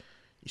 because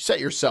you set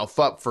yourself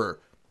up for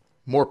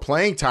more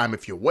playing time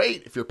if you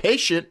wait, if you're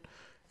patient.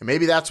 And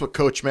maybe that's what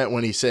Coach meant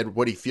when he said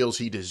what he feels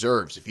he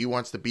deserves. If he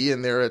wants to be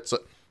in there,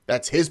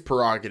 that's his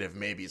prerogative,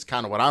 maybe. It's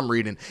kind of what I'm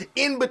reading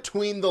in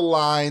between the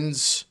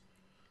lines,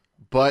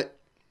 but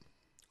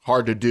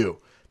hard to do.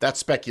 That's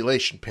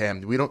speculation,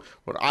 Pam.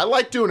 I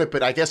like doing it,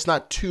 but I guess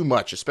not too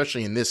much,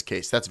 especially in this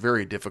case. That's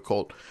very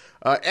difficult.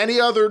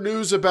 Any other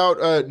news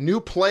about new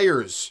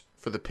players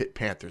for the Pitt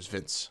Panthers,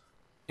 Vince?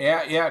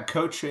 Yeah,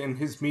 Coach, in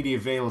his media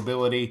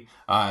availability,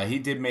 he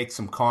did make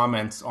some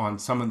comments on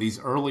some of these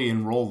early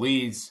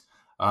enrollees,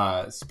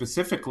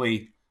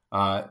 specifically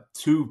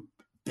 2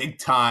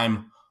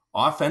 big-time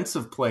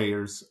offensive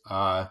players,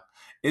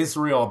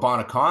 Israel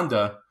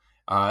Abonaconda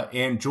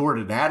and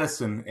Jordan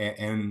Addison.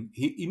 And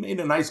he made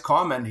a nice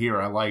comment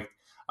here. I liked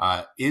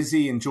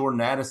Izzy and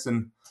Jordan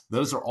Addison.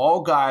 Those are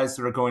all guys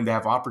that are going to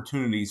have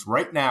opportunities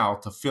right now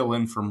to fill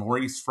in for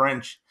Maurice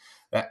French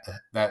that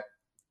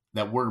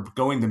we're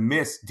going to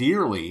miss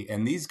dearly.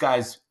 And these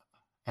guys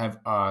have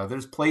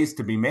there's plays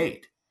to be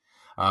made.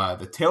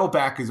 The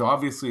tailback is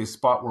obviously a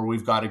spot where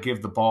we've got to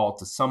give the ball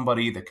to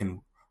somebody that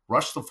can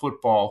rush the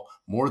football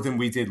more than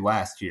we did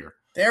last year.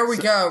 There we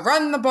go.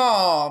 Run the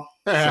ball.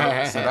 So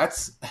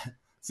that's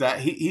that.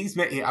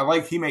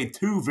 He made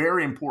 2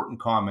 very important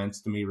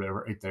comments to me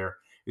right there.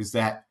 Is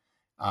that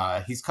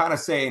he's kind of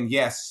saying,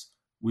 yes,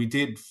 we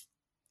did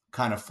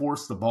kind of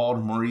force the ball to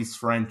Maurice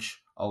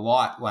French a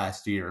lot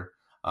last year,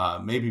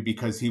 maybe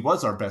because he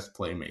was our best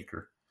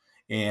playmaker.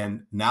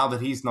 And now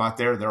that he's not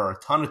there, there are a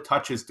ton of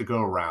touches to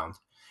go around.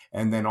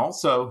 And then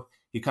also,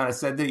 he kind of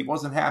said that he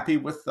wasn't happy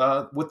with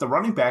the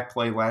running back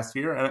play last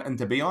year. And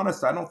to be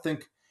honest, I don't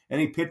think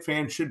any Pitt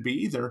fan should be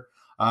either.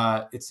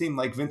 It seemed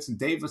like Vincent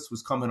Davis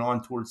was coming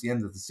on towards the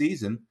end of the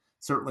season.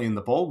 certainly in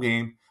the bowl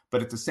game.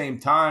 But at the same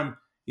time,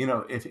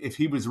 if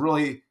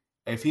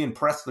he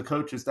impressed the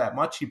coaches that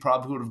much, he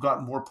probably would have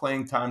gotten more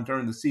playing time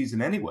during the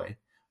season anyway,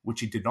 which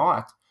he did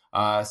not.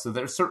 So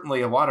there's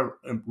certainly a lot of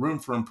room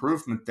for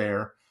improvement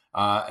there,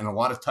 and a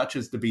lot of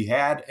touches to be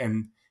had.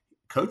 And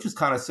coach is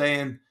kind of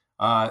saying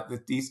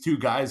that these two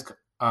guys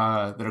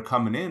that are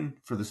coming in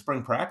for the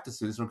spring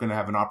practices are going to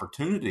have an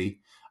opportunity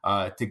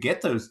to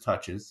get those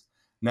touches.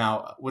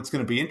 Now, what's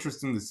going to be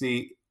interesting to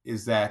see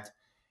is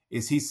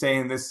he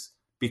saying this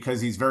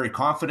because he's very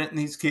confident in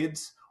these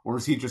kids, or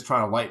is he just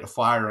trying to light a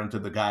fire into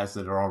the guys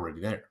that are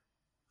already there?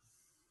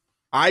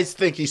 I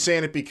think he's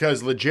saying it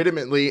because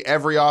legitimately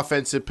every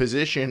offensive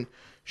position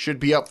should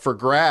be up for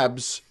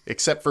grabs,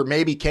 except for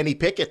maybe Kenny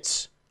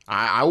Pickett's.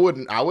 I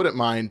wouldn't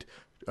mind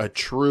a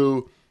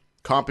true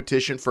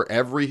competition for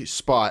every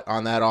spot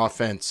on that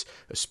offense,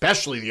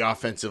 especially the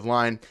offensive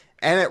line.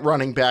 And at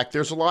running back,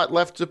 there's a lot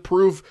left to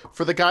prove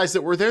for the guys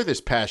that were there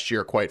this past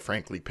year, quite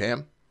frankly,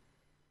 Pam.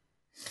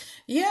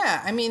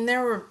 Yeah, I mean,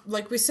 there were,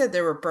 like we said,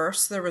 there were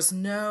bursts. There was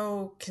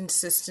no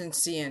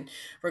consistency, and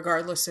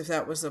regardless if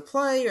that was the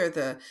play or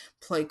the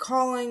play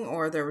calling,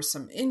 or there were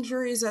some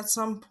injuries at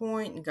some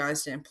point and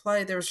guys didn't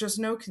play, there was just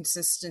no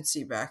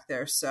consistency back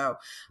there. So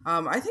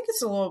I think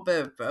it's a little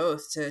bit of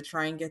both to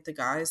try and get the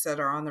guys that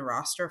are on the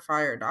roster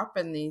fired up,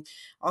 and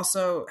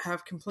also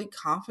have complete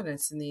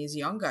confidence in these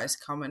young guys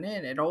coming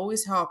in. It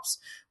always helps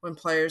when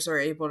players are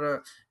able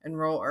to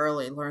enroll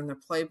early, learn the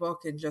playbook,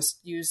 and just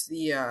use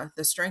the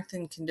strength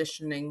and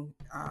conditioning,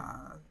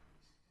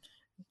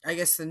 I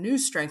guess the new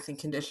strength and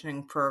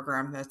conditioning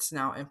program that's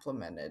now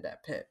implemented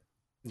at Pitt.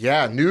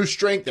 Yeah, new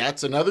strength,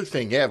 that's another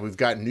thing. Yeah, we've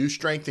got new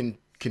strength and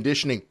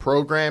conditioning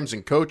programs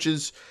and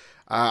coaches.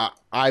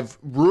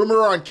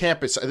 Rumor on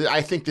campus,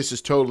 I think this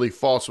is totally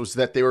false, was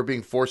that they were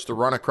being forced to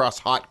run across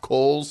hot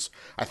coals.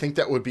 I think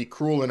that would be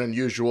cruel and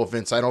unusual,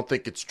 Vince. I don't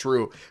think it's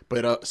true.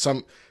 But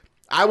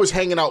I was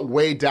hanging out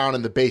way down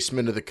in the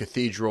basement of the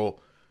cathedral,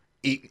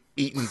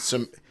 eating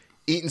some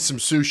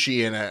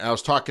sushi, and I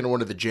was talking to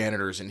one of the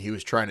janitors, and he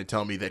was trying to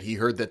tell me that he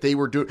heard that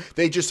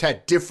they just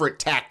had different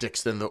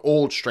tactics than the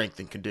old strength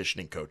and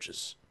conditioning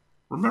coaches.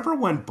 Remember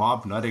when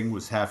Bob Nutting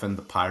was having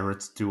the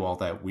Pirates do all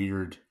that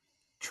weird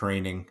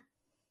training?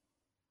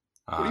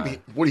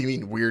 What do you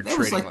mean weird training? It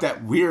was like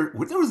that weird.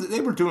 They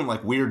were doing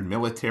like weird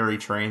military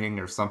training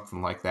or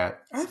something like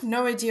that. I have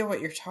no idea what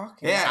you're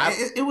talking about.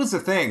 Yeah, it was a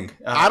thing.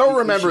 I don't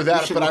remember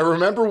that, but I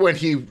remember when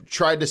he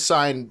tried to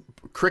sign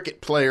cricket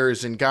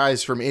players and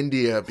guys from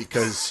India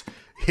because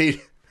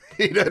he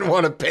didn't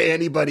want to pay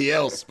anybody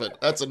else.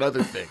 But that's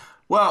another thing.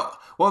 Well,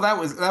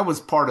 that was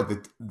part of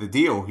the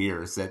deal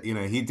here, is that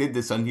he did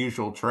this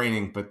unusual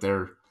training, but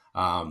there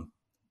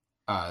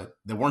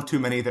weren't too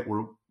many that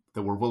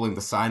were willing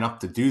to sign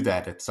up to do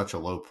that at such a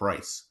low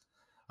price.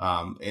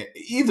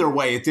 Either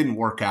way, it didn't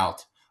work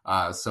out.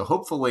 So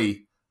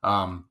hopefully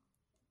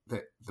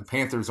the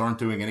Panthers aren't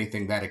doing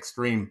anything that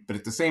extreme. But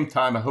at the same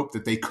time, I hope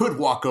that they could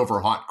walk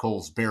over hot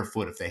coals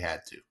barefoot if they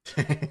had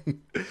to.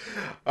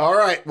 All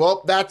right.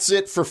 Well, that's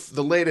it for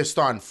the latest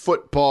on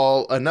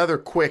football. Another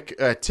quick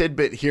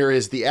tidbit here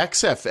is the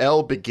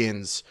XFL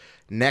begins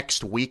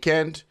next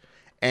weekend.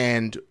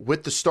 And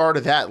with the start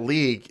of that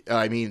league,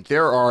 I mean,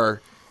 there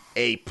are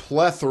a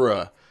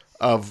plethora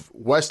of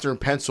Western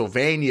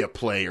Pennsylvania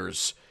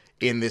players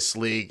in this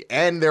league,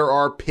 and there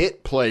are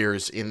Pitt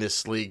players in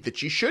this league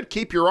that you should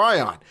keep your eye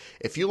on.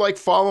 If you like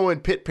following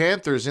Pitt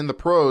Panthers in the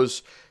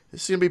pros,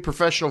 this is going to be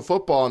professional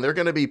football, and they're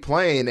going to be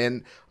playing,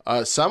 and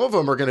some of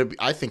them are going to,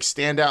 I think,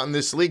 stand out in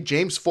this league.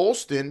 James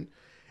Folston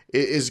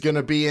is going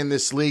to be in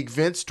this league.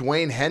 Vince,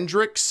 Dwayne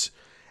Hendricks,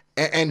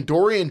 and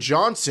Dorian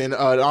Johnson,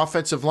 an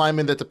offensive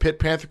lineman that the Pitt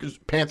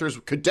Panthers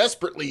could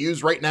desperately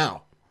use right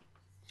now.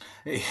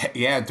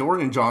 Yeah,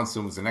 Dorian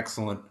Johnson was an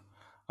excellent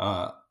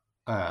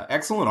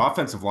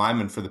offensive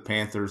lineman for the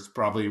Panthers.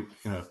 Probably,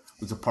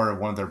 was a part of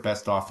one of their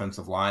best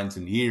offensive lines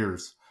in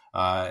years.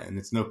 And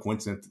it's no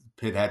coincidence that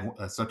Pitt had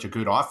such a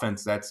good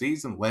offense that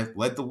season.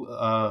 Led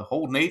the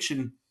whole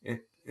nation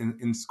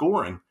in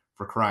scoring,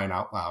 for crying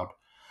out loud.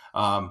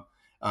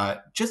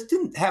 Just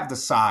didn't have the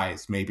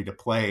size maybe to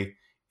play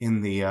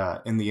in the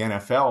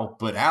NFL.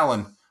 But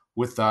Alan,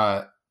 with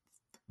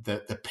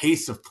the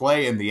pace of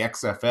play in the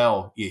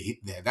XFL,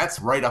 that's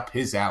right up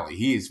his alley.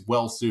 He is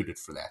well suited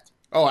for that.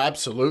 Oh,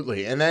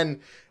 absolutely. And then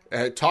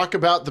talk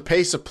about the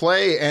pace of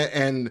play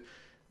and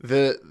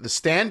the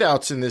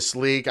standouts in this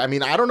league. I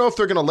mean, I don't know if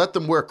they're going to let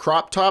them wear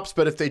crop tops,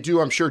 but if they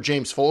do, I'm sure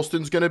James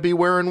Folston's going to be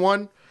wearing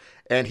one.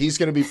 And he's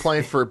going to be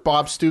playing for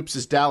Bob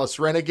Stoops' Dallas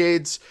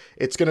Renegades.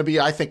 It's going to be,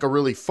 I think, a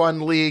really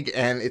fun league,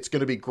 and it's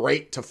going to be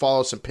great to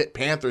follow some Pitt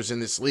Panthers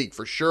in this league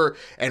for sure.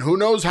 And who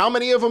knows how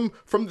many of them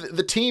from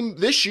the team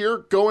this year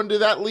go into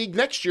that league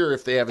next year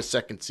if they have a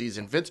second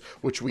season, Vince,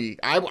 which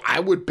I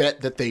would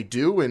bet that they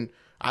do. And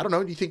I don't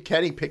know, do you think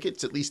Kenny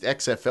Pickett's at least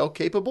XFL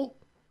capable?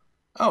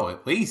 Oh,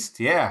 at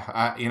least, yeah.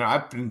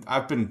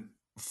 I've been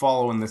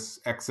following this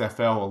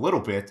XFL a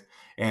little bit,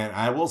 and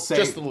I will say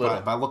just a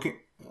little.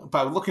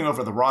 By looking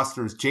over the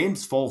rosters,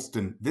 James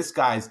Folston, this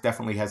guy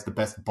definitely has the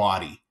best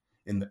body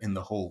in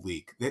the whole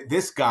league.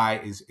 This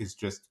guy is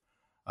just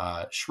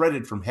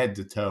shredded from head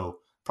to toe.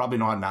 Probably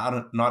not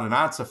an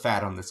ounce of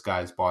fat on this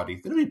guy's body.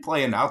 Going to be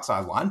playing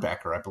outside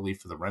linebacker, I believe,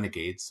 for the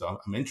Renegades. So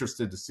I'm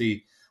interested to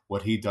see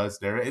what he does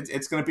there.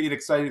 It's going to be an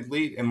exciting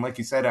league. And like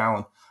you said,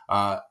 Alan,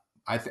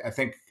 I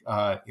think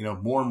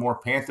more and more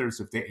Panthers,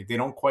 if they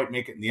don't quite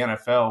make it in the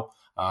NFL,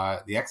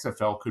 the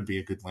XFL could be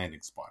a good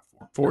landing spot for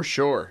them. For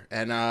sure.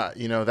 And,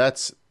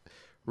 that's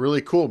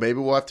really cool. Maybe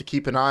we'll have to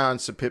keep an eye on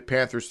some Pitt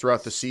Panthers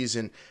throughout the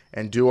season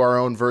and do our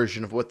own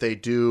version of what they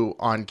do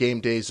on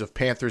game days of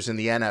Panthers in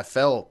the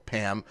NFL,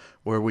 Pam,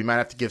 where we might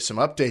have to give some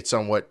updates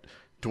on what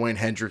Dwayne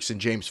Hendricks and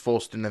James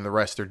Folston and the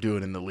rest are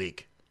doing in the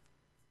league.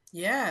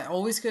 Yeah,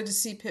 always good to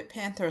see Pitt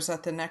Panthers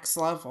at the next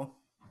level.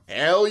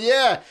 Hell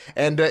yeah.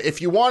 And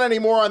if you want any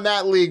more on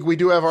that league, we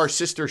do have our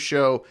sister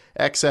show,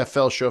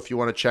 XFL show, if you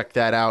want to check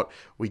that out.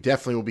 We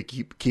definitely will be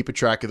keeping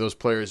track of those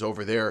players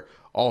over there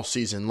all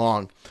season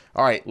long.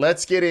 All right,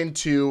 let's get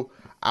into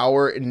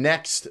our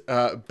next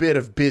bit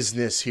of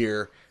business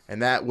here,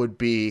 and that would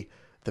be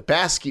the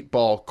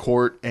basketball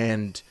court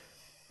and,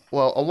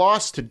 well, a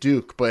loss to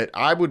Duke, but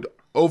I would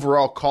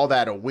overall call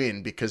that a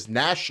win because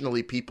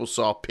nationally people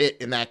saw Pitt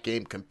in that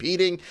game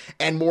competing,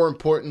 and more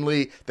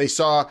importantly, they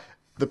saw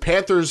the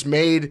Panthers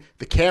made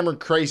the Cameron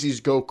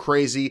Crazies go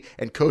crazy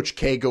and Coach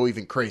K go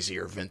even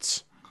crazier,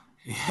 Vince.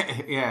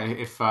 Yeah,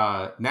 if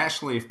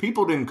nationally, if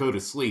people didn't go to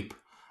sleep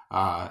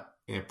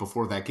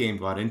before that game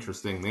got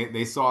interesting,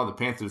 they saw the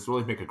Panthers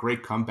really make a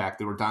great comeback.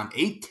 They were down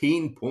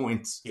 18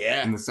 points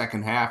in the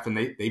second half, and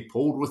they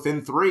pulled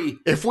within 3.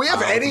 If we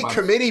have any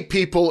committee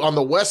people on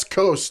the West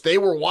Coast, they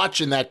were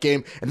watching that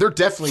game, and they're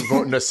definitely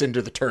voting us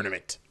into the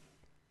tournament.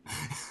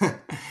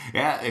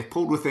 Yeah, they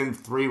pulled within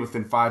 3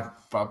 within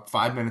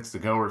 5 minutes to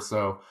go or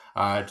so.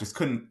 Just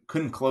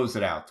couldn't close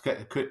it out.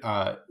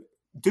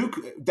 Duke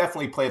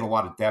definitely played a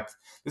lot of depth.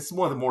 This is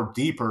one of the more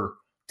deeper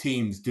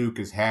teams Duke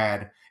has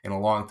had in a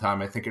long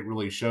time. I think it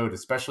really showed,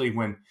 especially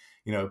when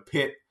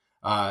Pitt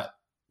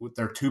with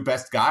their 2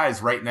 best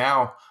guys right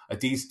now,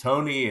 Adese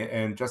Toney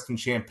and Justin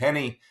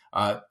Champagnie,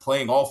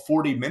 playing all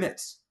 40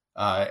 minutes.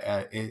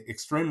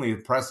 Extremely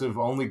impressive.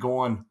 Only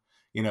going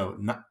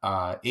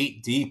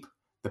 8 deep.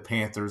 The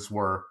Panthers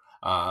were,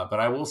 but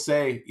I will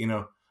say,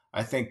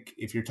 I think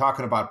if you're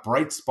talking about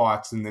bright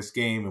spots in this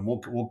game, and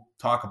we'll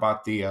talk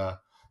about the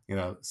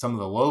some of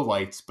the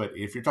lowlights, but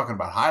if you're talking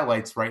about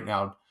highlights right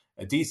now,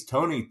 Adese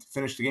Toney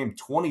finished the game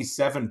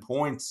 27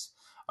 points,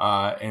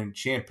 and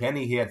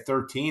Champagnie, he had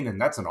 13, and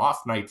that's an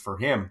off night for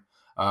him.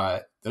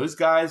 Those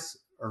guys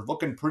are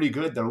looking pretty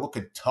good. They're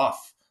looking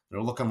tough.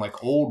 They're looking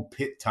like old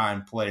Pitt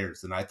time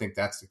players, and I think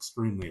that's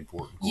extremely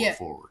important going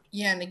forward.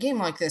 Yeah, in a game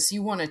like this,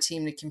 you want a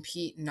team to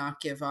compete and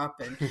not give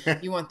up, and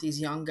you want these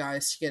young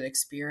guys to get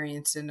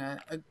experience in a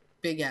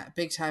big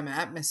time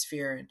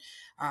atmosphere. And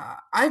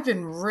I've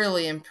been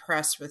really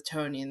impressed with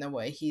Toney and the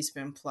way he's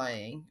been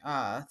playing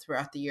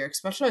throughout the year,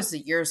 especially as the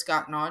year's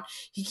gotten on.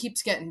 He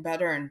keeps getting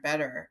better and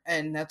better,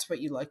 and that's what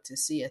you like to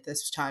see at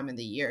this time of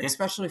the year,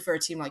 especially for a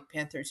team like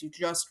Panthers. You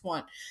just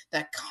want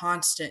that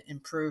constant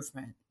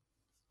improvement.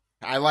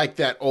 I like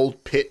that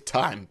old Pitt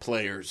time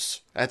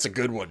players. That's a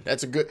good one.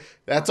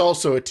 That's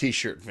also a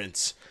t-shirt,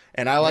 Vince.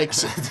 And I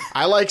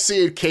like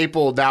seeing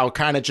Capel now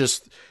kind of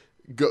just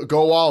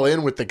go all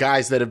in with the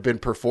guys that have been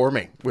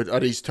performing with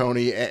Adese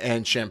Toney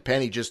and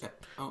Champagnie. Just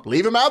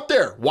leave them out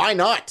there. Why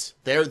not?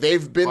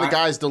 They've been the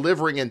guys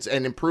delivering and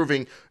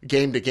improving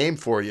game to game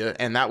for you,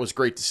 and that was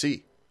great to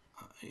see.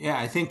 Yeah,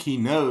 I think he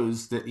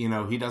knows that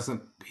he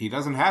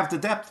doesn't have the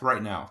depth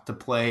right now to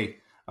play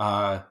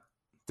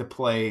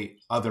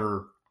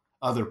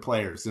other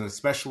players, and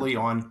especially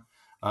on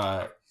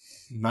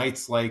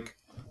nights like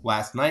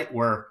last night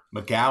where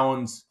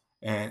McGowan's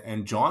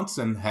and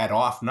Johnson had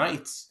off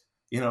nights.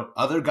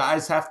 Other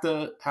guys have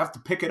to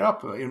pick it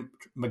up.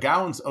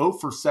 McGowan's 0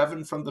 for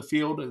 7 from the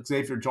field.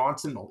 Xavier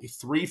Johnson only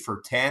 3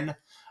 for 10.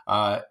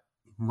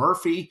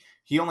 Murphy,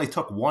 he only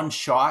took 1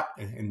 shot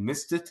and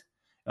missed it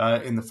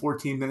in the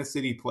 14 minutes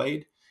that he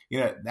played.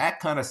 That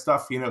kind of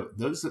stuff.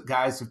 Those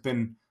guys have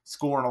been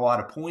scoring a lot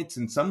of points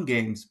in some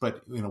games,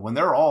 but when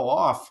they're all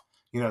off,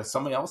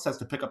 somebody else has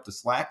to pick up the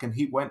slack, and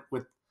he went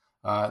with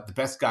the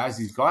best guys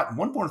he's got. And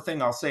one more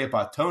thing I'll say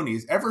about Toney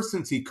is ever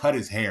since he cut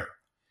his hair,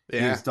 he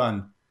has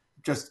done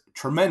just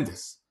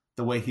tremendous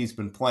the way he's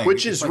been playing.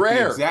 Which is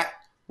rare.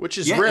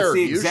 Rare.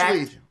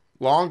 Usually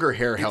longer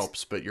hair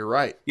helps, but you're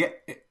right. Yeah,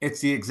 it's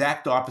the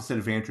exact opposite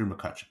of Andrew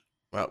McCutcheon.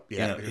 Well,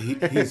 yeah.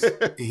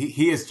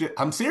 He is just,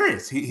 I'm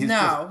serious.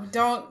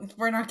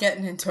 We're not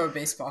getting into a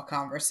baseball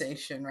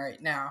conversation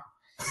right now.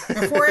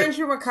 Before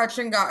Andrew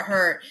McCutcheon got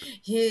hurt,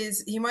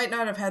 he might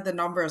not have had the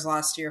numbers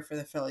last year for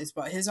the Phillies,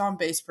 but his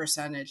on-base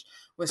percentage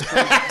was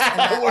pretty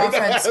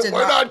good.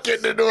 We're not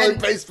getting into a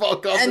baseball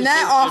conversation. And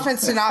that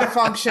offense did not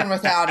function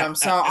without him.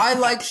 So I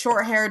like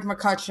short-haired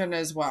McCutcheon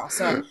as well.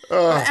 So,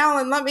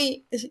 Alan, let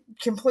me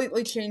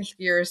completely change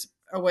gears.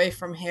 away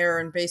from hair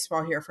and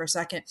baseball here for a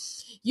second.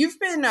 You've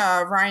been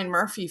a Ryan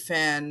Murphy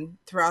fan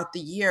throughout the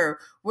year.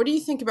 What do you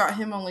think about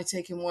him only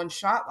taking one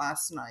shot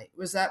last night?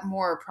 Was that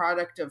more a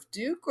product of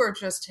Duke or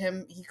just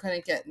him? He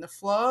couldn't get in the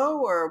flow,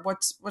 or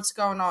what's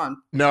going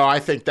on? No, I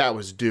think that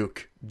was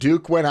Duke.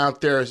 Duke went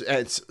out there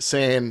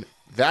saying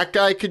that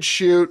guy could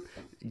shoot.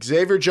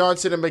 Xavier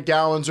Johnson and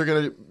McGowan's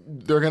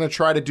they're gonna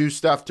try to do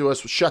stuff to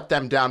us, shut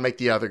them down, make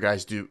the other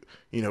guys do,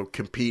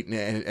 compete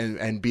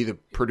and be the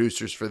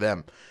producers for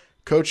them.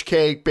 Coach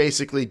K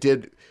basically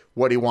did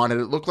what he wanted.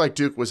 It looked like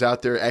Duke was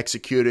out there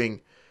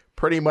executing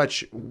pretty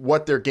much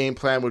what their game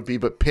plan would be.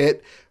 But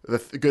Pitt, the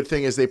good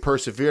thing is they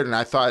persevered, and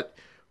I thought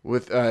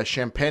with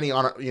Champagnie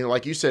on,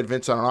 like you said,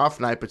 Vince on an off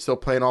night, but still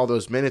playing all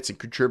those minutes and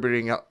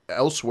contributing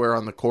elsewhere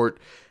on the court,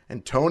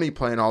 and Tony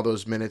playing all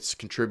those minutes,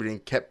 contributing,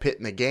 kept Pitt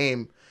in the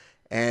game.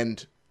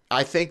 And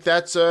I think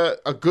that's a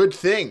good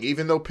thing,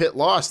 even though Pitt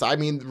lost. I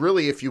mean,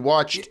 really, if you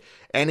watched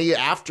any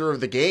after of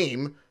the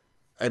game,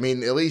 I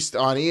mean, at least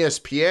on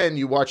ESPN,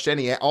 you watched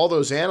all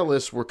those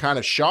analysts were kind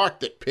of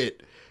shocked that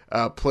Pitt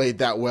played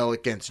that well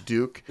against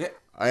Duke. Yeah.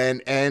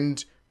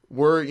 And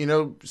we're,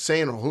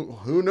 saying,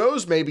 who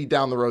knows, maybe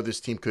down the road this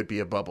team could be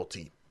a bubble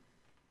team.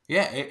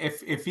 Yeah,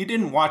 if you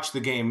didn't watch the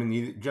game and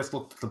you just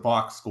looked at the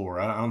box score,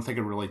 I don't think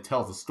it really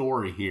tells the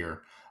story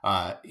here.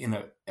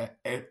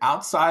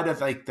 Outside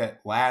of like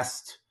that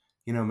last,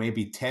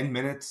 maybe 10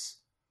 minutes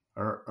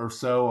or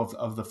so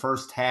of the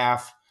first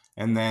half,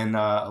 and then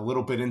a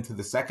little bit into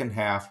the second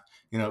half,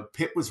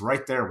 Pitt was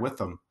right there with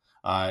them.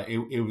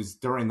 It was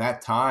during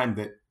that time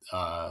that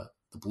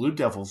the Blue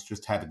Devils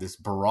just had this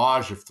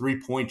barrage of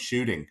 3-point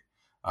shooting,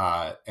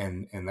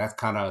 and that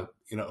kind of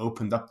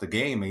opened up the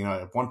game.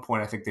 At one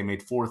point I think they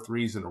made 4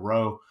 threes in a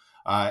row.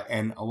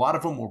 And a lot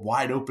of them were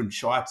wide open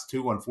shots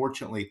too.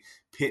 Unfortunately,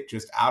 Pitt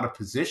just out of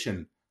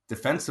position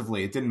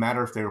defensively. It didn't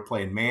matter if they were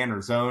playing man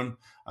or zone.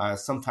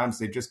 Sometimes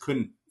they just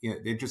couldn't.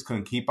 They just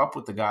couldn't keep up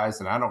with the guys.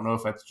 And I don't know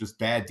if that's just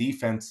bad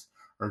defense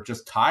or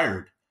just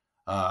tired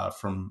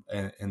from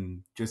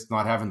and just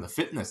not having the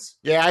fitness.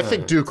 Yeah, I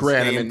think Duke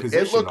ran him in.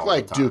 It looked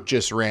like Duke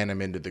just ran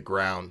him into the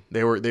ground.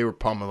 They were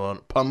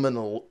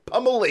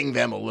pummeling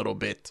them a little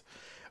bit,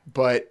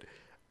 but.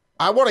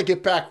 I want to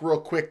get back real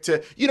quick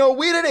to,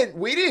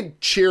 we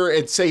didn't cheer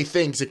and say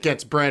things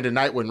against Brandon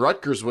Knight when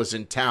Rutgers was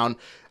in town.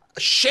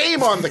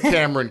 Shame on the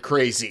Cameron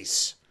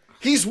Crazies.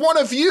 He's one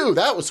of you.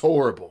 That was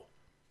horrible.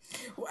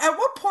 At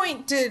what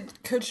point did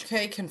Coach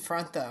K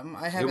confront them?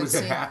 I haven't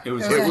seen. It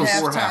was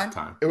before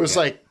halftime. It was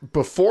like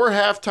before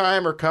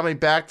halftime or coming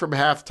back from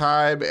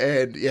halftime,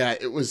 and yeah,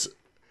 it was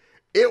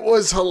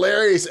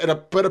hilarious.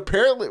 But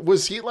apparently,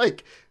 was he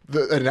like?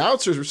 The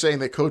announcers were saying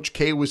that Coach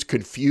K was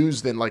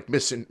confused and like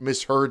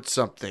misheard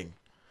something.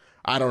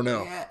 I don't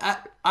know. Yeah,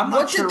 I'm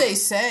not sure. What did they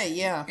say?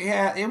 Yeah.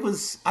 Yeah, it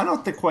was. I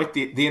don't think quite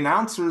the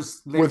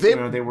announcers. Were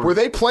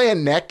they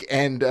playing neck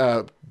and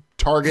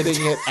targeting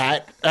it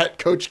at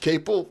Coach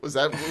Capel? Was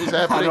that what was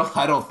happening?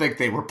 I don't think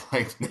they were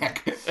playing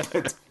neck.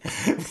 But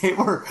they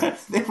were.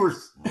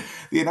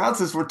 The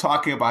announcers were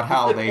talking about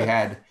how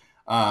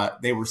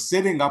they were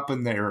sitting up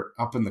in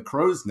the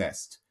crow's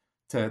nest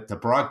to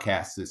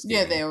broadcast this game.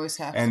 Yeah, they always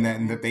have. And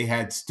then that they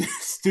had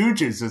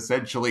stooges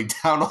essentially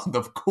down on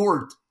the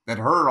court that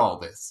heard all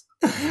this.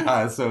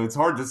 So it's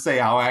hard to say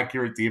how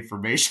accurate the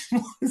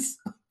information was.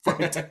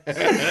 But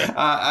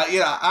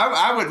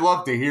I would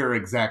love to hear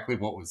exactly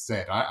what was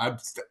said. I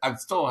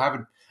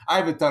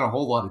haven't done a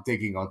whole lot of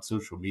digging on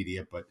social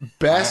media, but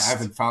I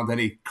haven't found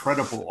any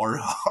credible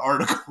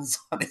articles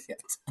on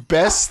it.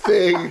 Best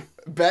thing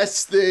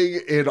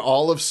in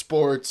all of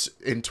sports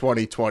in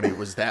 2020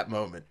 was that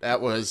moment.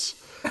 That was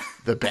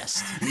the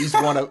best. He's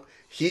one of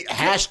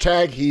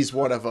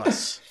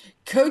us.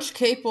 Coach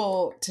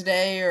Capel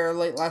today or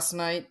late last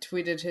night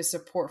tweeted his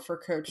support for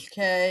Coach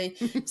K,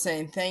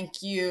 saying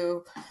thank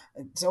you.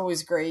 It's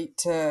always great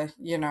to,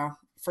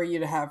 for you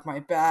to have my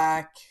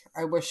back.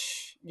 I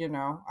wish,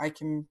 I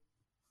can,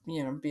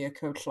 be a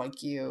coach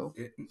like you.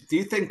 Do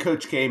you think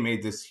Coach K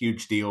made this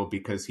huge deal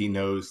because he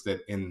knows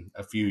that in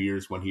a few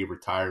years when he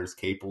retires,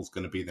 Capel's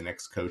going to be the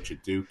next coach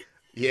at Duke?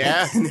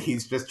 Yeah. And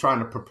he's just trying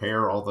to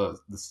prepare all the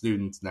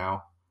students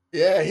now.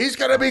 Yeah, he's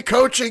going to be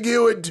coaching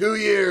you in 2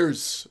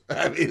 years.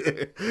 I mean,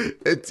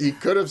 he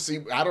could have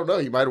seen, I don't know,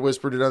 he might have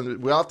whispered it on.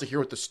 We'll have to hear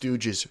what the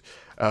Stooges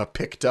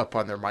picked up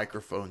on their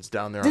microphones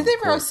down there. Did they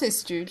ever say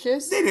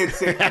Stooges? They didn't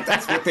say that.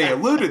 That's what they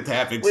alluded to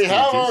having. We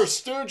have our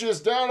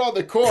Stooges down on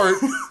the court.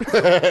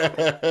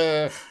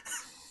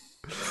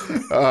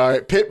 All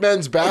right, Pitt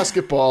men's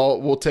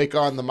basketball will take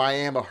on the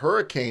Miami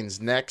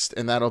Hurricanes next,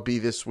 and that'll be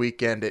this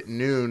weekend at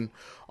noon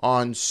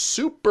on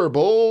Super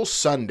Bowl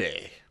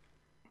Sunday.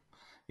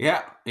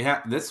 Yeah.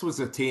 This was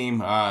a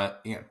team.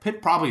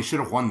 Pitt probably should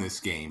have won this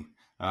game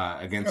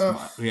against.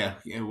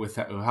 With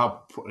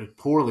how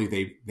poorly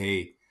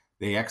they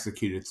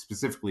executed,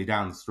 specifically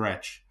down the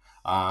stretch.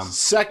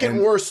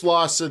 Second worst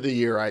loss of the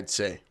year, I'd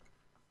say.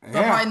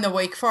 Behind the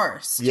Wake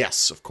Forest.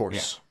 Yes, of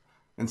course.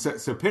 Yeah. And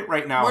so Pitt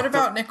right now. What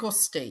about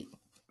Nicholls State?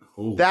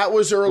 That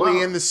was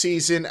early in the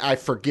season. I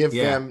forgive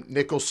them.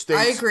 Nicholls State.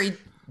 I agree.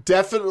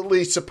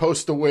 definitely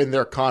supposed to win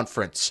their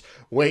conference.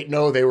 Wait,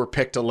 no, they were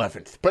picked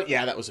 11th. But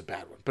yeah, that was a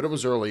bad one. But it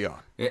was early on.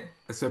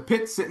 So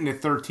Pitt's sitting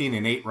at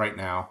 13-8 right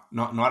now.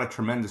 Not a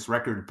tremendous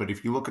record, but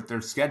if you look at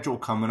their schedule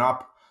coming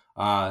up,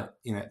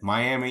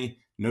 Miami,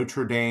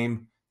 Notre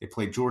Dame, they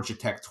play Georgia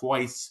Tech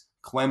twice,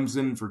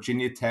 Clemson,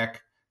 Virginia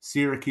Tech,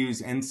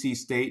 Syracuse, NC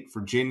State,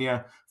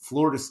 Virginia,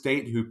 Florida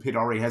State, who Pitt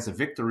already has a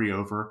victory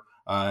over,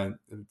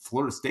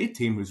 Florida State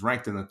team who's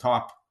ranked in the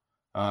top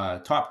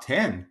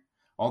 10.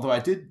 Although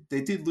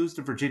they did lose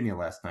to Virginia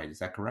last night. Is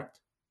that correct?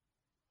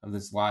 Of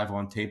this live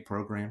on tape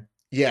program.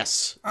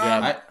 Yes. We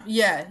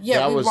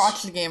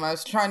watched the game. I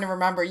was trying to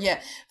remember. Yeah,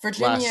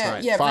 Virginia.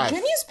 Yeah, 5.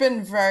 Virginia's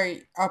been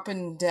very up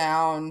and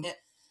down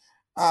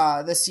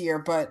this year,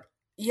 but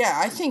yeah,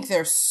 I think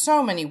there's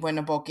so many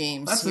winnable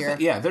games here.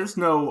 There's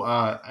no.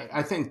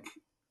 I think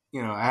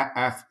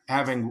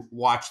having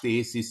watched the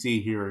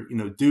ACC here,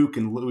 Duke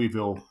and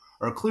Louisville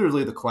are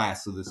clearly the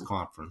class of this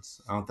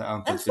conference. I don't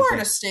think and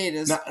Florida State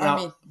is.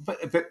 But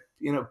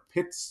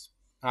Pitt's.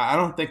 I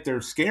don't think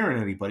they're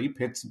scaring anybody.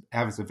 Pitt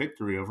has a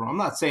victory over them. I'm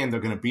not saying they're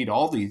going to beat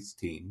all these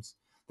teams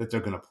that they're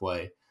going to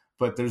play,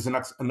 but there's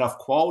enough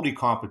quality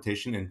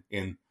competition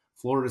in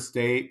Florida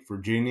State,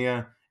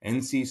 Virginia,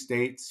 NC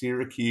State,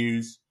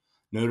 Syracuse,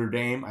 Notre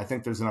Dame. I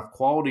think there's enough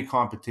quality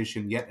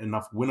competition, yet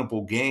enough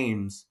winnable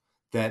games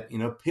that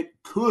Pitt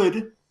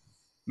could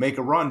make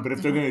a run. But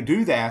if they're going to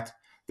do that,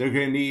 they're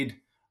going to need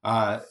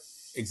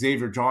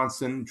Xavier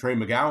Johnson, Trey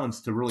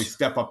McGowens to really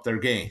step up their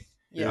game.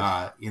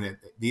 Yeah.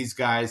 These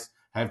guys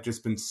have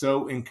just been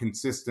so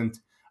inconsistent,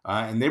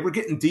 and they were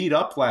getting D'd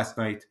up last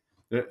night.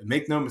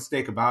 Make no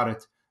mistake about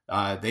it.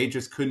 They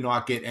just could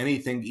not get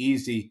anything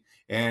easy.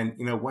 And,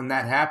 when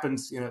that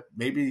happens,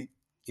 maybe,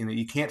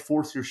 you can't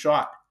force your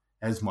shot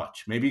as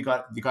much. Maybe you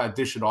got to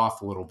dish it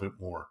off a little bit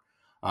more,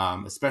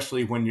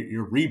 especially when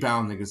your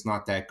rebounding is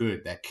not that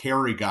good. That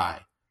carry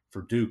guy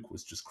for Duke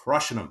was just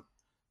crushing them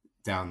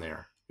down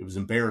there. It was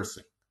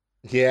embarrassing.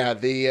 Yeah,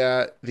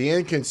 the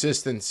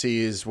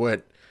inconsistency is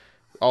what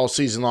all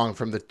season long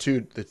from the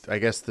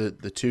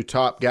two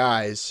top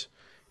guys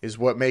is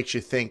what makes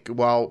you think,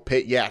 well,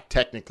 Pitt,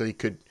 technically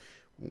could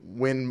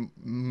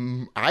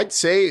win. I'd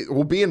say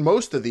will be in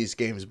most of these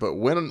games, but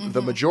win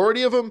the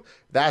majority of them,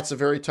 that's a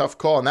very tough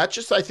call. And that's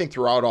just, I think,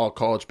 throughout all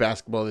college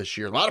basketball this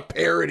year. A lot of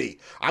parity.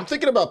 I'm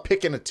thinking about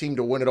picking a team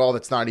to win it all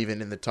that's not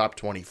even in the top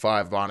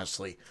 25,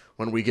 honestly,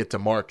 when we get to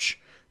March,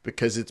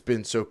 because it's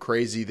been so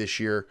crazy this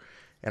year.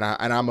 And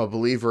I'm a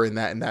believer in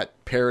that, and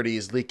that parity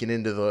is leaking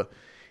into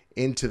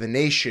the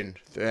nation.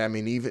 I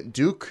mean, even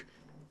Duke,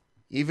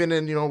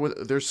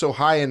 they're so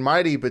high and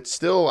mighty, but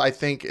still, I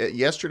think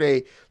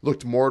yesterday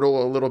looked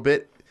mortal a little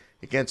bit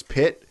against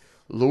Pitt.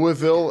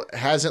 Louisville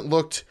hasn't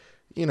looked,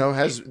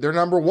 they're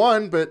number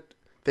one, but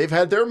they've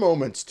had their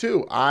moments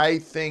too. I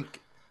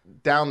think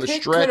down the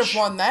Pitt stretch, could have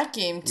won that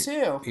game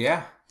too.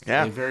 Yeah.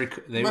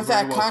 They with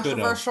that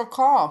controversial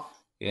call.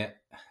 Yeah,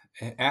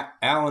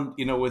 Alan,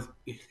 with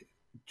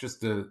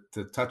just to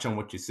touch on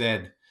what you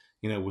said,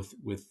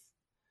 with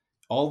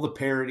all the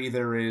parity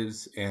there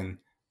is, and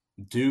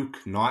Duke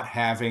not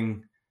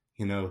having,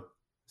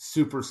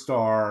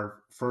 superstar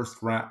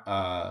first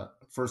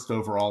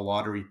overall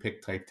lottery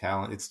pick type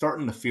talent, it's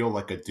starting to feel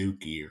like a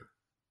Duke year.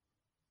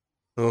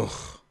 Ugh,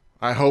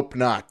 I hope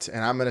not,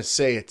 and I'm going to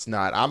say it's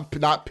not. I'm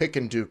not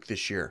picking Duke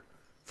this year,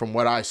 from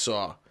what I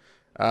saw.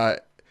 I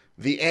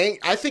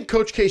think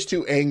Coach K's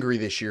too angry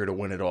this year to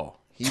win it all.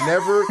 He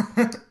never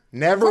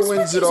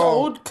wins it all.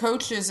 Old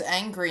coaches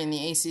angry in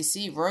the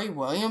ACC. Roy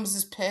Williams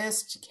is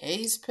pissed.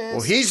 K's pissed.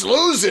 Well, he's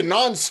losing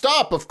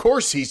nonstop. Of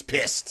course he's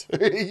pissed.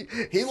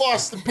 He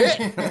lost the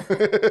Pitt.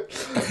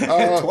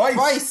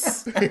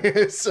 Twice.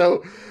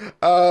 So,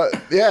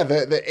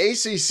 the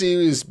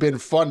ACC has been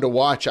fun to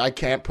watch. I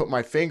can't put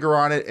my finger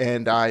on it,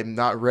 and I'm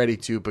not ready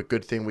to, but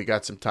good thing we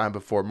got some time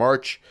before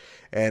March.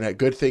 And a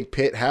good thing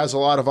Pitt has a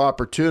lot of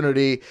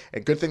opportunity.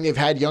 And good thing they've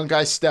had young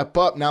guys step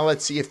up. Now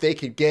let's see if they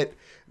could get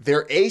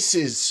their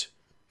aces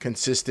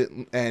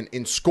consistent and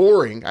in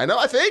scoring. I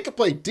think they can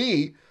play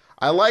D.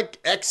 I like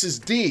X's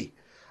D.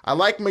 I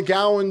like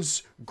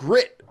McGowan's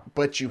grit,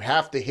 but you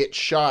have to hit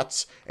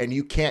shots, and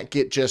you can't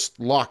get just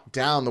locked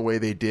down the way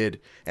they did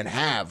and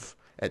have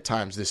at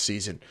times this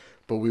season.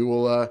 But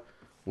we'll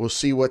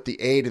see what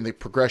the aid and the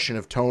progression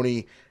of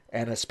Tony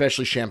and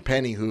especially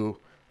Champagny, who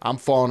I'm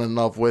falling in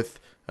love with,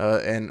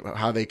 and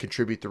how they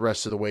contribute the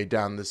rest of the way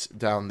down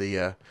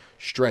the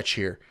stretch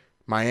here.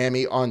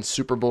 Miami on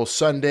Super Bowl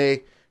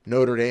Sunday,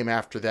 Notre Dame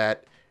after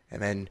that,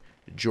 and then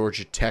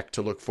Georgia Tech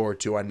to look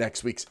forward to on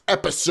next week's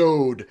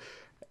episode.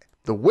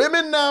 The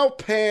women now,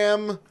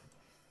 Pam.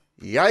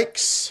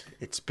 Yikes.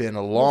 It's been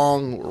a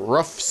long,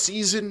 rough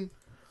season.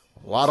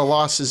 A lot of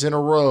losses in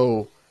a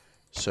row.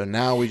 So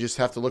now we just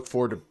have to look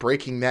forward to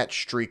breaking that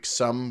streak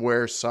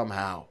somewhere,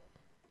 somehow.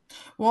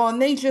 Well,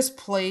 and they just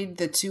played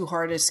the two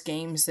hardest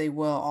games they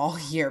will all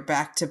year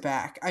back to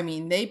back. I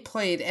mean, they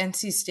played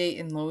NC State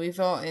and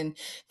Louisville in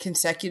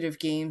consecutive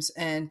games,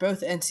 and both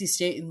NC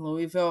State and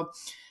Louisville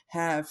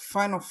have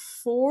Final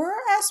Four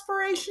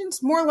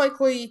aspirations, more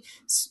likely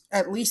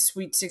at least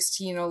Sweet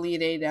 16,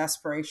 Elite 8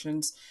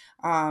 aspirations.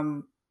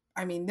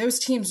 I mean, those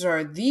teams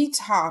are the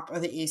top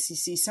of the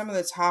ACC, some of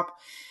the top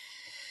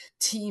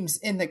teams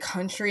in the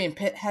country, and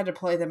Pitt had to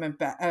play them in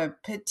a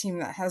Pitt team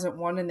that hasn't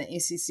won in the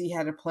ACC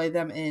had to play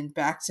them in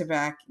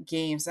back-to-back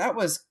games. That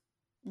was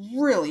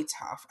really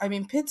tough. I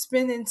mean, Pitt's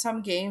been in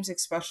some games,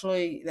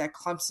 especially that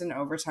Clemson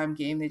overtime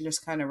game. They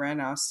just kind of ran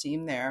out of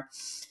steam there.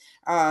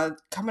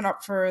 Coming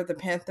up for the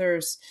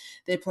Panthers,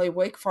 they play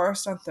Wake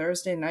Forest on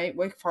Thursday night.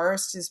 Wake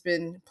Forest has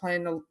been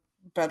playing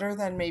better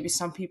than maybe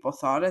some people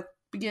thought at the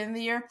beginning of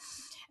the year.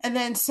 And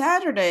then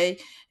Saturday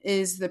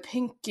is the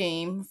pink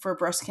game for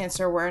breast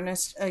cancer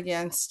awareness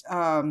against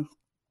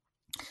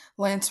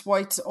Lance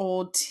White's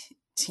old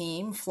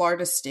team,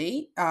 Florida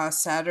State,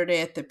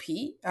 Saturday at the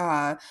Pete.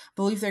 I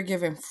believe they're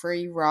giving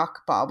free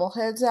rock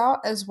bobbleheads out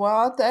as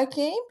well at that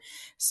game.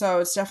 So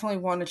it's definitely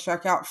one to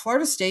check out.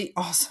 Florida State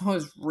also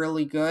is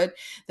really good.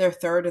 They're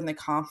third in the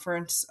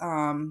conference,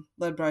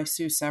 led by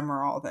Sue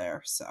Semmerall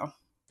there. So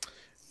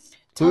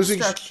losing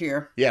stretch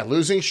here. Yeah,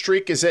 losing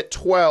streak is at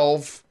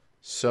 12.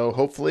 So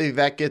hopefully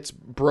that gets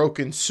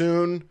broken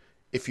soon.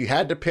 If you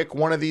had to pick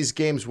one of these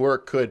games where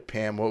it could,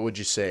 Pam, what would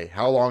you say?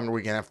 How long are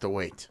we going to have to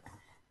wait?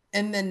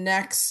 In the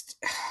next,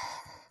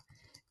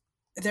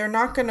 they're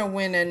not going to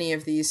win any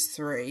of these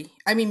three.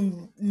 I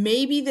mean,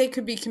 maybe they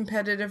could be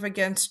competitive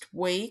against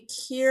Wake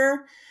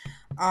here.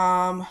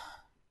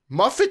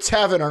 Moffitt's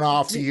having an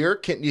off year.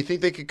 Do you think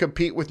they could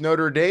compete with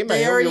Notre Dame?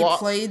 They already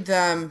played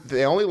them.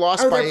 They only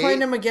lost by 8. They're playing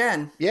them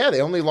again. Yeah,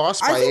 they only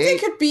lost by 8. I think they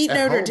could beat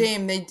Notre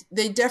Dame.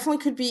 They definitely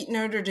could beat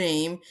Notre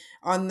Dame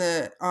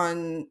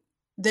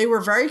they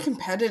were very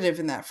competitive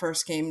in that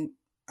first game.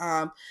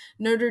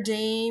 Notre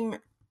Dame,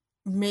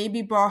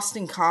 maybe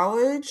Boston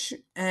College,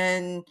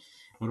 and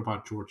what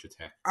about Georgia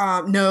Tech?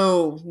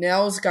 No,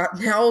 Nell's got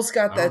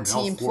that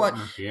team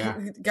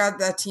got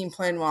that team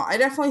playing well. I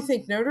definitely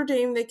think Notre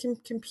Dame they can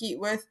compete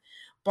with,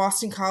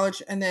 Boston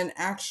College, and then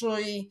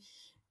actually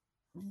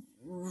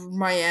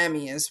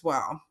Miami as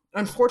well.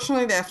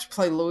 Unfortunately, they have to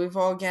play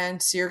Louisville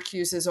again.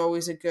 Syracuse is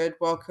always a good,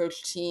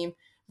 well-coached team.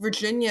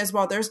 Virginia as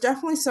well. There's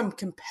definitely some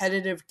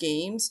competitive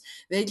games.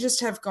 They just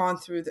have gone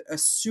through a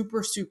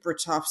super, super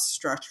tough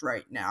stretch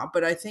right now.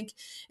 But I think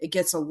it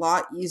gets a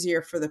lot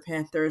easier for the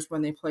Panthers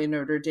when they play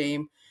Notre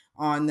Dame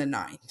on the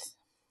 9th.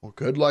 Well,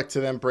 good luck to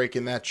them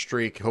breaking that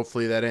streak.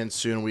 Hopefully that ends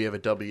soon. We have a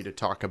W to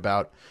talk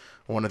about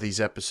one of these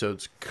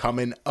episodes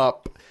coming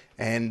up.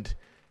 And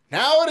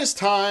now it is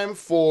time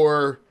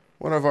for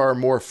one of our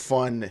more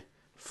fun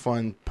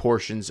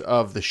portions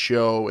of the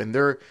show. And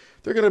they're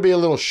going to be a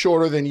little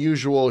shorter than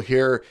usual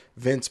here,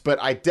 Vince, but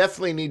I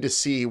definitely need to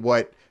see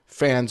what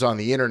fans on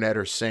the internet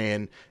are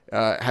saying.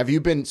 Have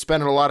you been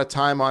spending a lot of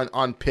time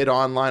on Pitt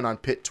Online, on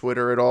Pitt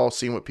Twitter at all,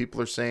 seeing what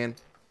people are saying?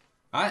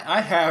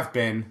 I have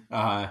been.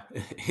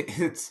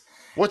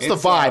 What's the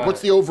vibe?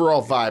 What's the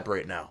overall vibe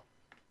right now?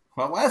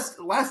 Well,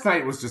 last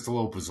night was just a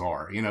little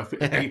bizarre.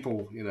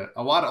 People,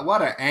 a lot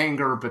of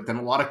anger, but then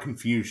a lot of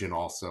confusion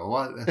also.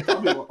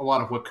 Probably a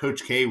lot of what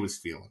Coach K was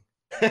feeling.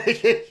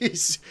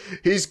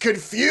 He's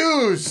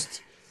confused.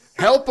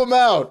 Help him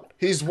out.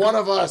 He's one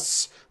of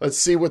us. Let's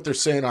see what they're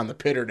saying on the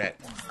Pitternet.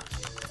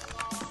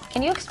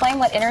 Can you explain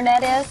what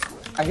internet is?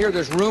 I hear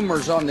there's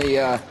rumors on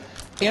the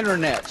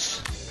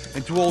internets.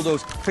 And to all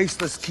those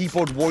faceless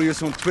keyboard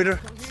warriors on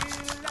Twitter.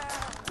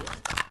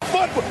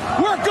 But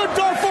we're a good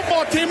darn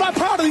football team. I'm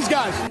proud of these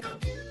guys.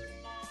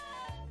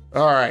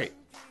 All right.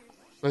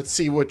 Let's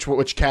see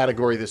which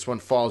category this one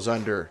falls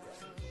under.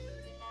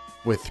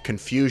 With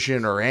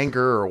confusion or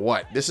anger or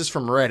what. This is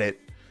from Reddit.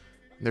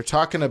 They're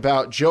talking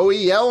about Joey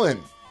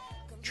Yellen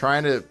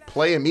trying to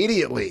play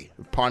immediately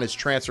upon his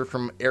transfer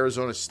from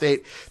Arizona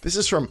State. This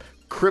is from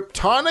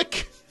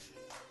Kryptonic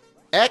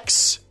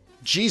X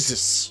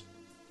Jesus,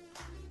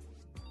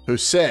 who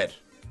said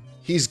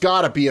he's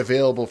got to be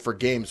available for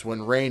games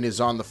when rain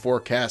is on the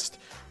forecast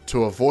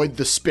to avoid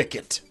the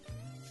spigot.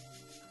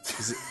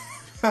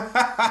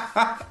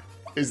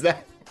 Is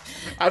that?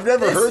 I've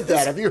never heard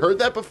that. Have you heard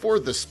that before?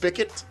 The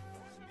spigot?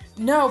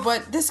 No,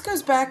 but this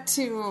goes back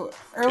to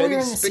earlier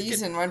in the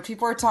season when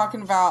people were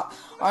talking about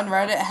on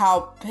Reddit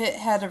how Pitt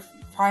had to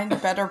find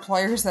better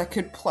players that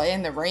could play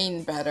in the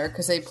rain better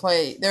because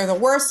they're the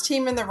worst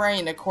team in the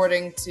rain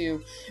according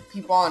to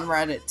people on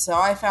Reddit. So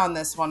I found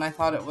this one. I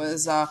thought it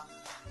was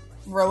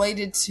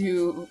related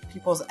to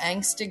people's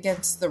angst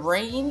against the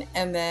rain,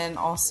 and then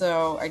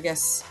also, I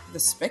guess, the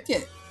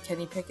spigot,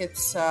 Kenny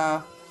Pickett's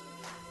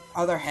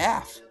other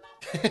half.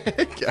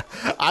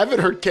 I haven't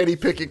heard Kenny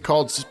Pickett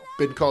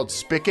been called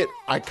spigot.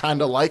 I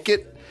kind of like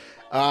it.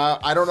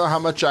 I don't know how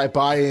much I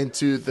buy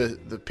into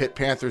the Pitt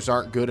Panthers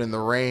aren't good in the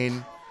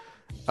rain.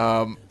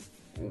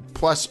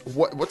 Plus,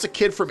 what's a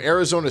kid from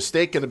Arizona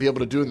State going to be able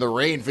to do in the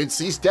rain? Vince,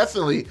 he's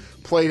definitely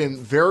played in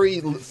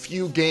very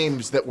few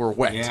games that were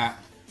wet.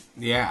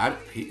 Yeah.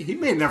 He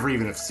may never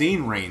even have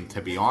seen rain,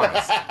 to be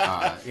honest.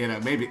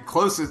 Maybe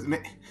closest,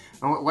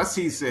 unless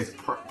he's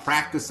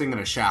practicing in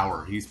a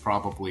shower, he's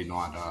probably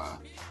not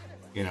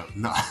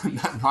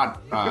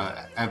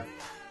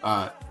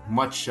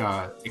much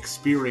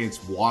experience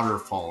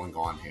waterfalling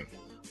on him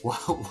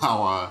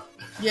while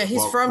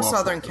he's from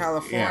Southern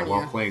California. Yeah,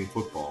 while playing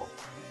football.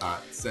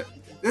 So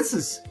this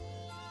is,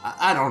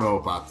 I don't know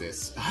about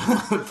this,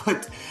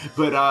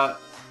 but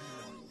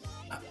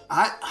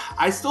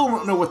I still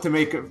don't know what to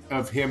make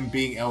of him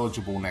being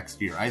eligible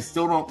next year. I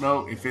still don't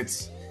know if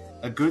it's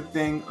a good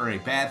thing or a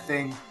bad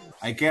thing.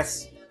 I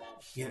guess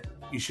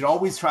you should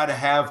always try to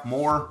have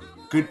more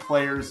good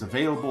players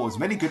available, as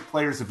many good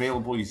players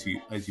available as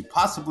you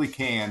possibly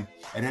can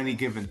at any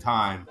given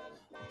time.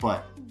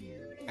 But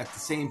at the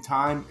same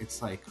time,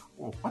 it's like,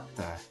 well, what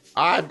the?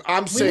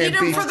 I'm saying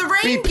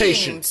be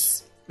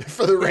patient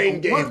for the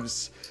rain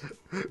games.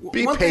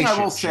 Be one patient, thing I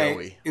will say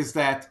Joey. is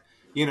that,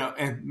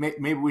 and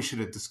maybe we should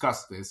have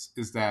discussed this,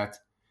 is that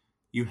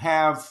you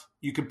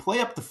can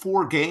play up to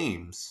 4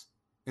 games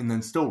and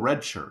then still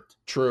redshirt.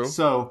 True.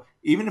 So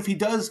even if he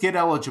does get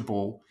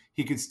eligible,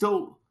 he can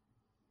still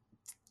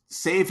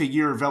save a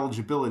year of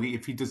eligibility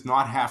if he does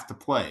not have to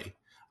play,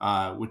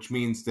 which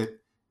means that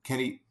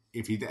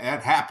if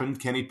that happened,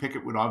 Kenny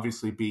Pickett would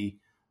obviously be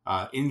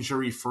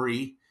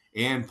injury-free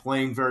and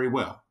playing very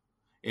well.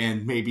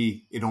 And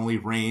maybe it only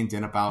rained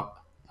in about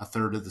a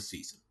third of the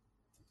season.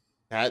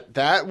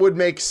 That would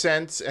make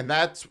sense, and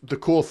that's the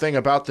cool thing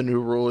about the new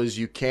rule is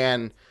you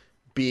can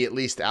be at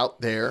least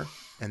out there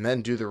and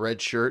then do the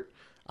red shirt.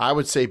 I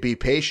would say be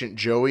patient,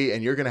 Joey,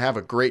 and you're going to have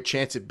a great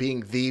chance at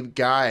being the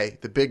guy,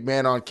 the big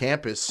man on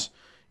campus,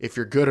 if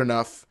you're good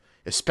enough,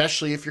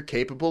 especially if you're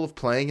capable of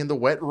playing in the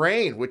wet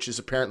rain, which is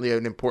apparently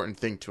an important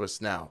thing to us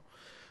now.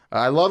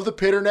 I love the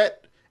Pitternet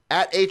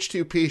at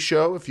H2P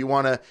Show. If you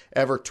want to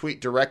ever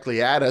tweet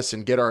directly at us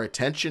and get our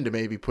attention to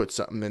maybe put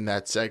something in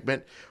that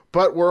segment.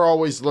 But we're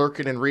always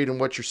lurking and reading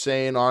what you're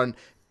saying on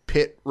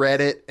Pitt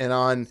Reddit and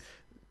on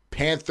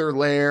Panther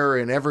Lair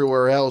and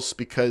everywhere else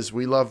because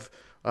we love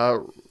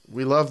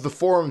the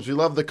forums. We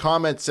love the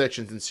comment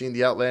sections and seeing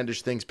the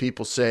outlandish things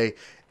people say.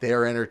 They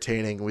are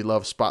entertaining. We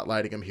love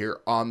spotlighting them here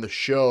on the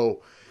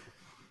show.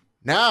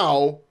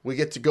 Now we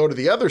get to go to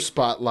the other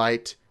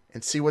spotlight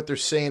and see what they're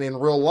saying in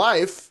real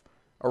life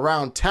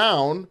around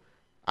town.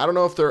 I don't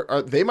know if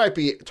they might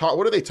be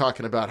what are they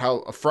talking about? How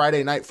a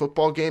Friday night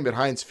football game at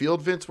Heinz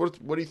Field, Vince? What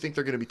do you think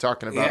they're going to be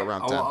talking about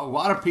around town? A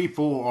lot of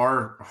people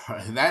are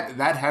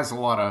that has a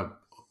lot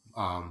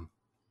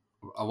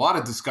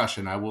of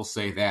discussion. I will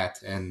say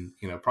that, and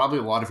probably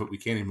a lot of it we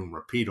can't even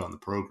repeat on the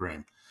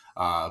program.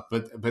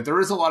 But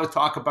there is a lot of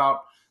talk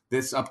about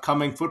this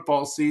upcoming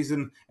football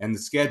season and the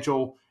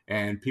schedule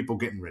and people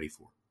getting ready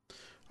for it.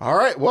 All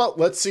right, well,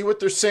 let's see what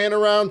they're saying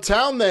around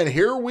town then.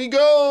 Here we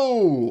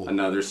go.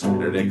 Another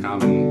Saturday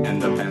coming,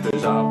 and the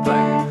Panthers are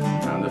playing.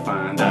 Time to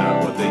find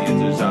out what the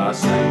Panthers are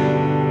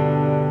saying.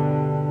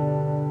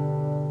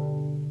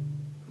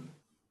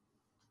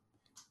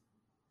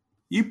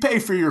 You pay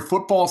for your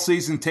football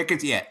season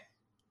tickets yet?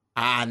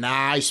 Nah,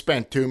 I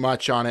spent too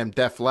much on them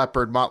Def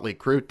Leppard Motley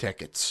Crue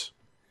tickets.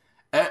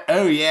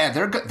 Oh, yeah,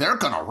 they're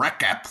going to wreck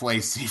that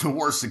place even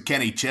worse than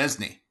Kenny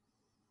Chesney.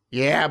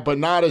 Yeah, but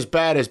not as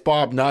bad as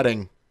Bob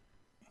Nutting.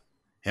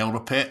 Hell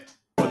to Pitt.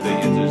 What the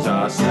Panthers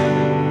are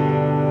saying.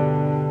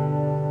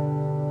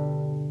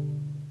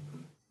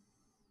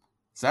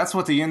 So that's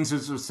what the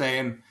Yinzers are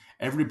saying.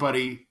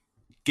 Everybody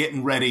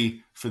getting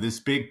ready for this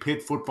big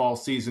Pitt football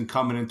season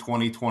coming in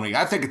 2020.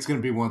 I think it's going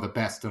to be one of the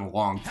best in a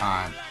long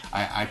time.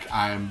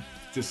 I'm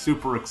just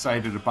super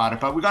excited about it.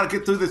 But we got to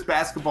get through this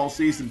basketball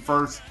season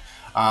first,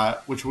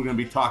 which we're going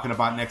to be talking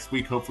about next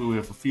week. Hopefully we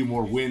have a few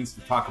more wins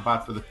to talk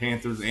about for the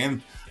Panthers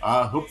and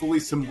hopefully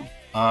some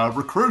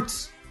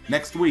recruits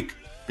next week.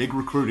 Big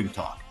recruiting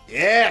talk.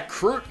 Yeah,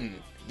 Cruton.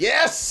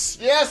 Yes.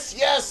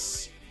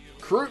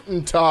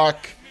 Cruton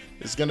talk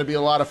is going to be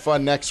a lot of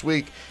fun next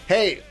week.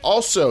 Hey,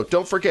 also,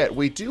 don't forget,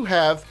 we do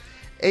have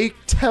a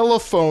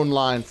telephone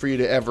line for you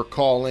to ever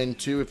call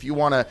into if you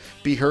want to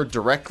be heard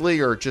directly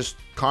or just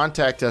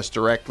contact us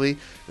directly.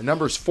 The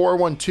number is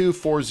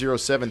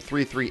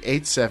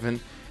 412-407-3387,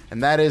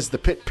 and that is the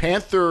Pitt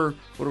Panther.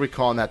 What are we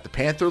calling that? The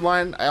Panther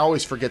line? I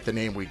always forget the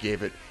name we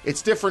gave it.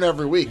 It's different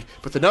every week,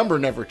 but the number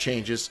never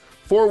changes.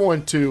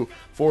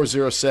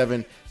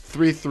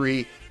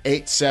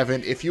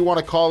 412-407-3387. If you want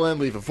to call in,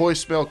 leave a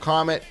voicemail,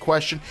 comment,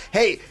 question.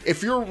 Hey,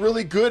 if you're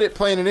really good at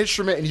playing an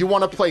instrument and you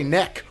want to play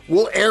neck,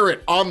 we'll air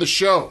it on the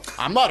show.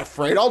 I'm not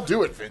afraid. I'll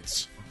do it,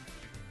 Vince.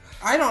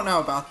 I don't know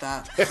about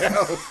that.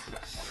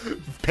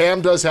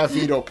 Pam does have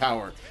veto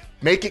power.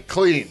 Make it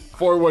clean.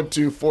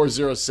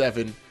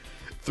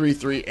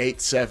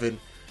 412-407-3387. And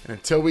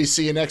until we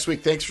see you next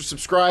week, thanks for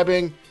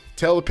subscribing.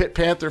 Tell the Pitt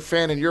Panther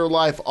fan in your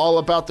life all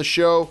about the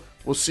show.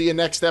 We'll see you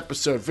next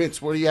episode.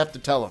 Vince, what do you have to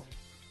tell them?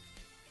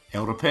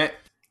 Hail to Pitt.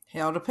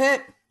 Hail to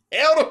Pitt.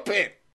 Hail to Pitt.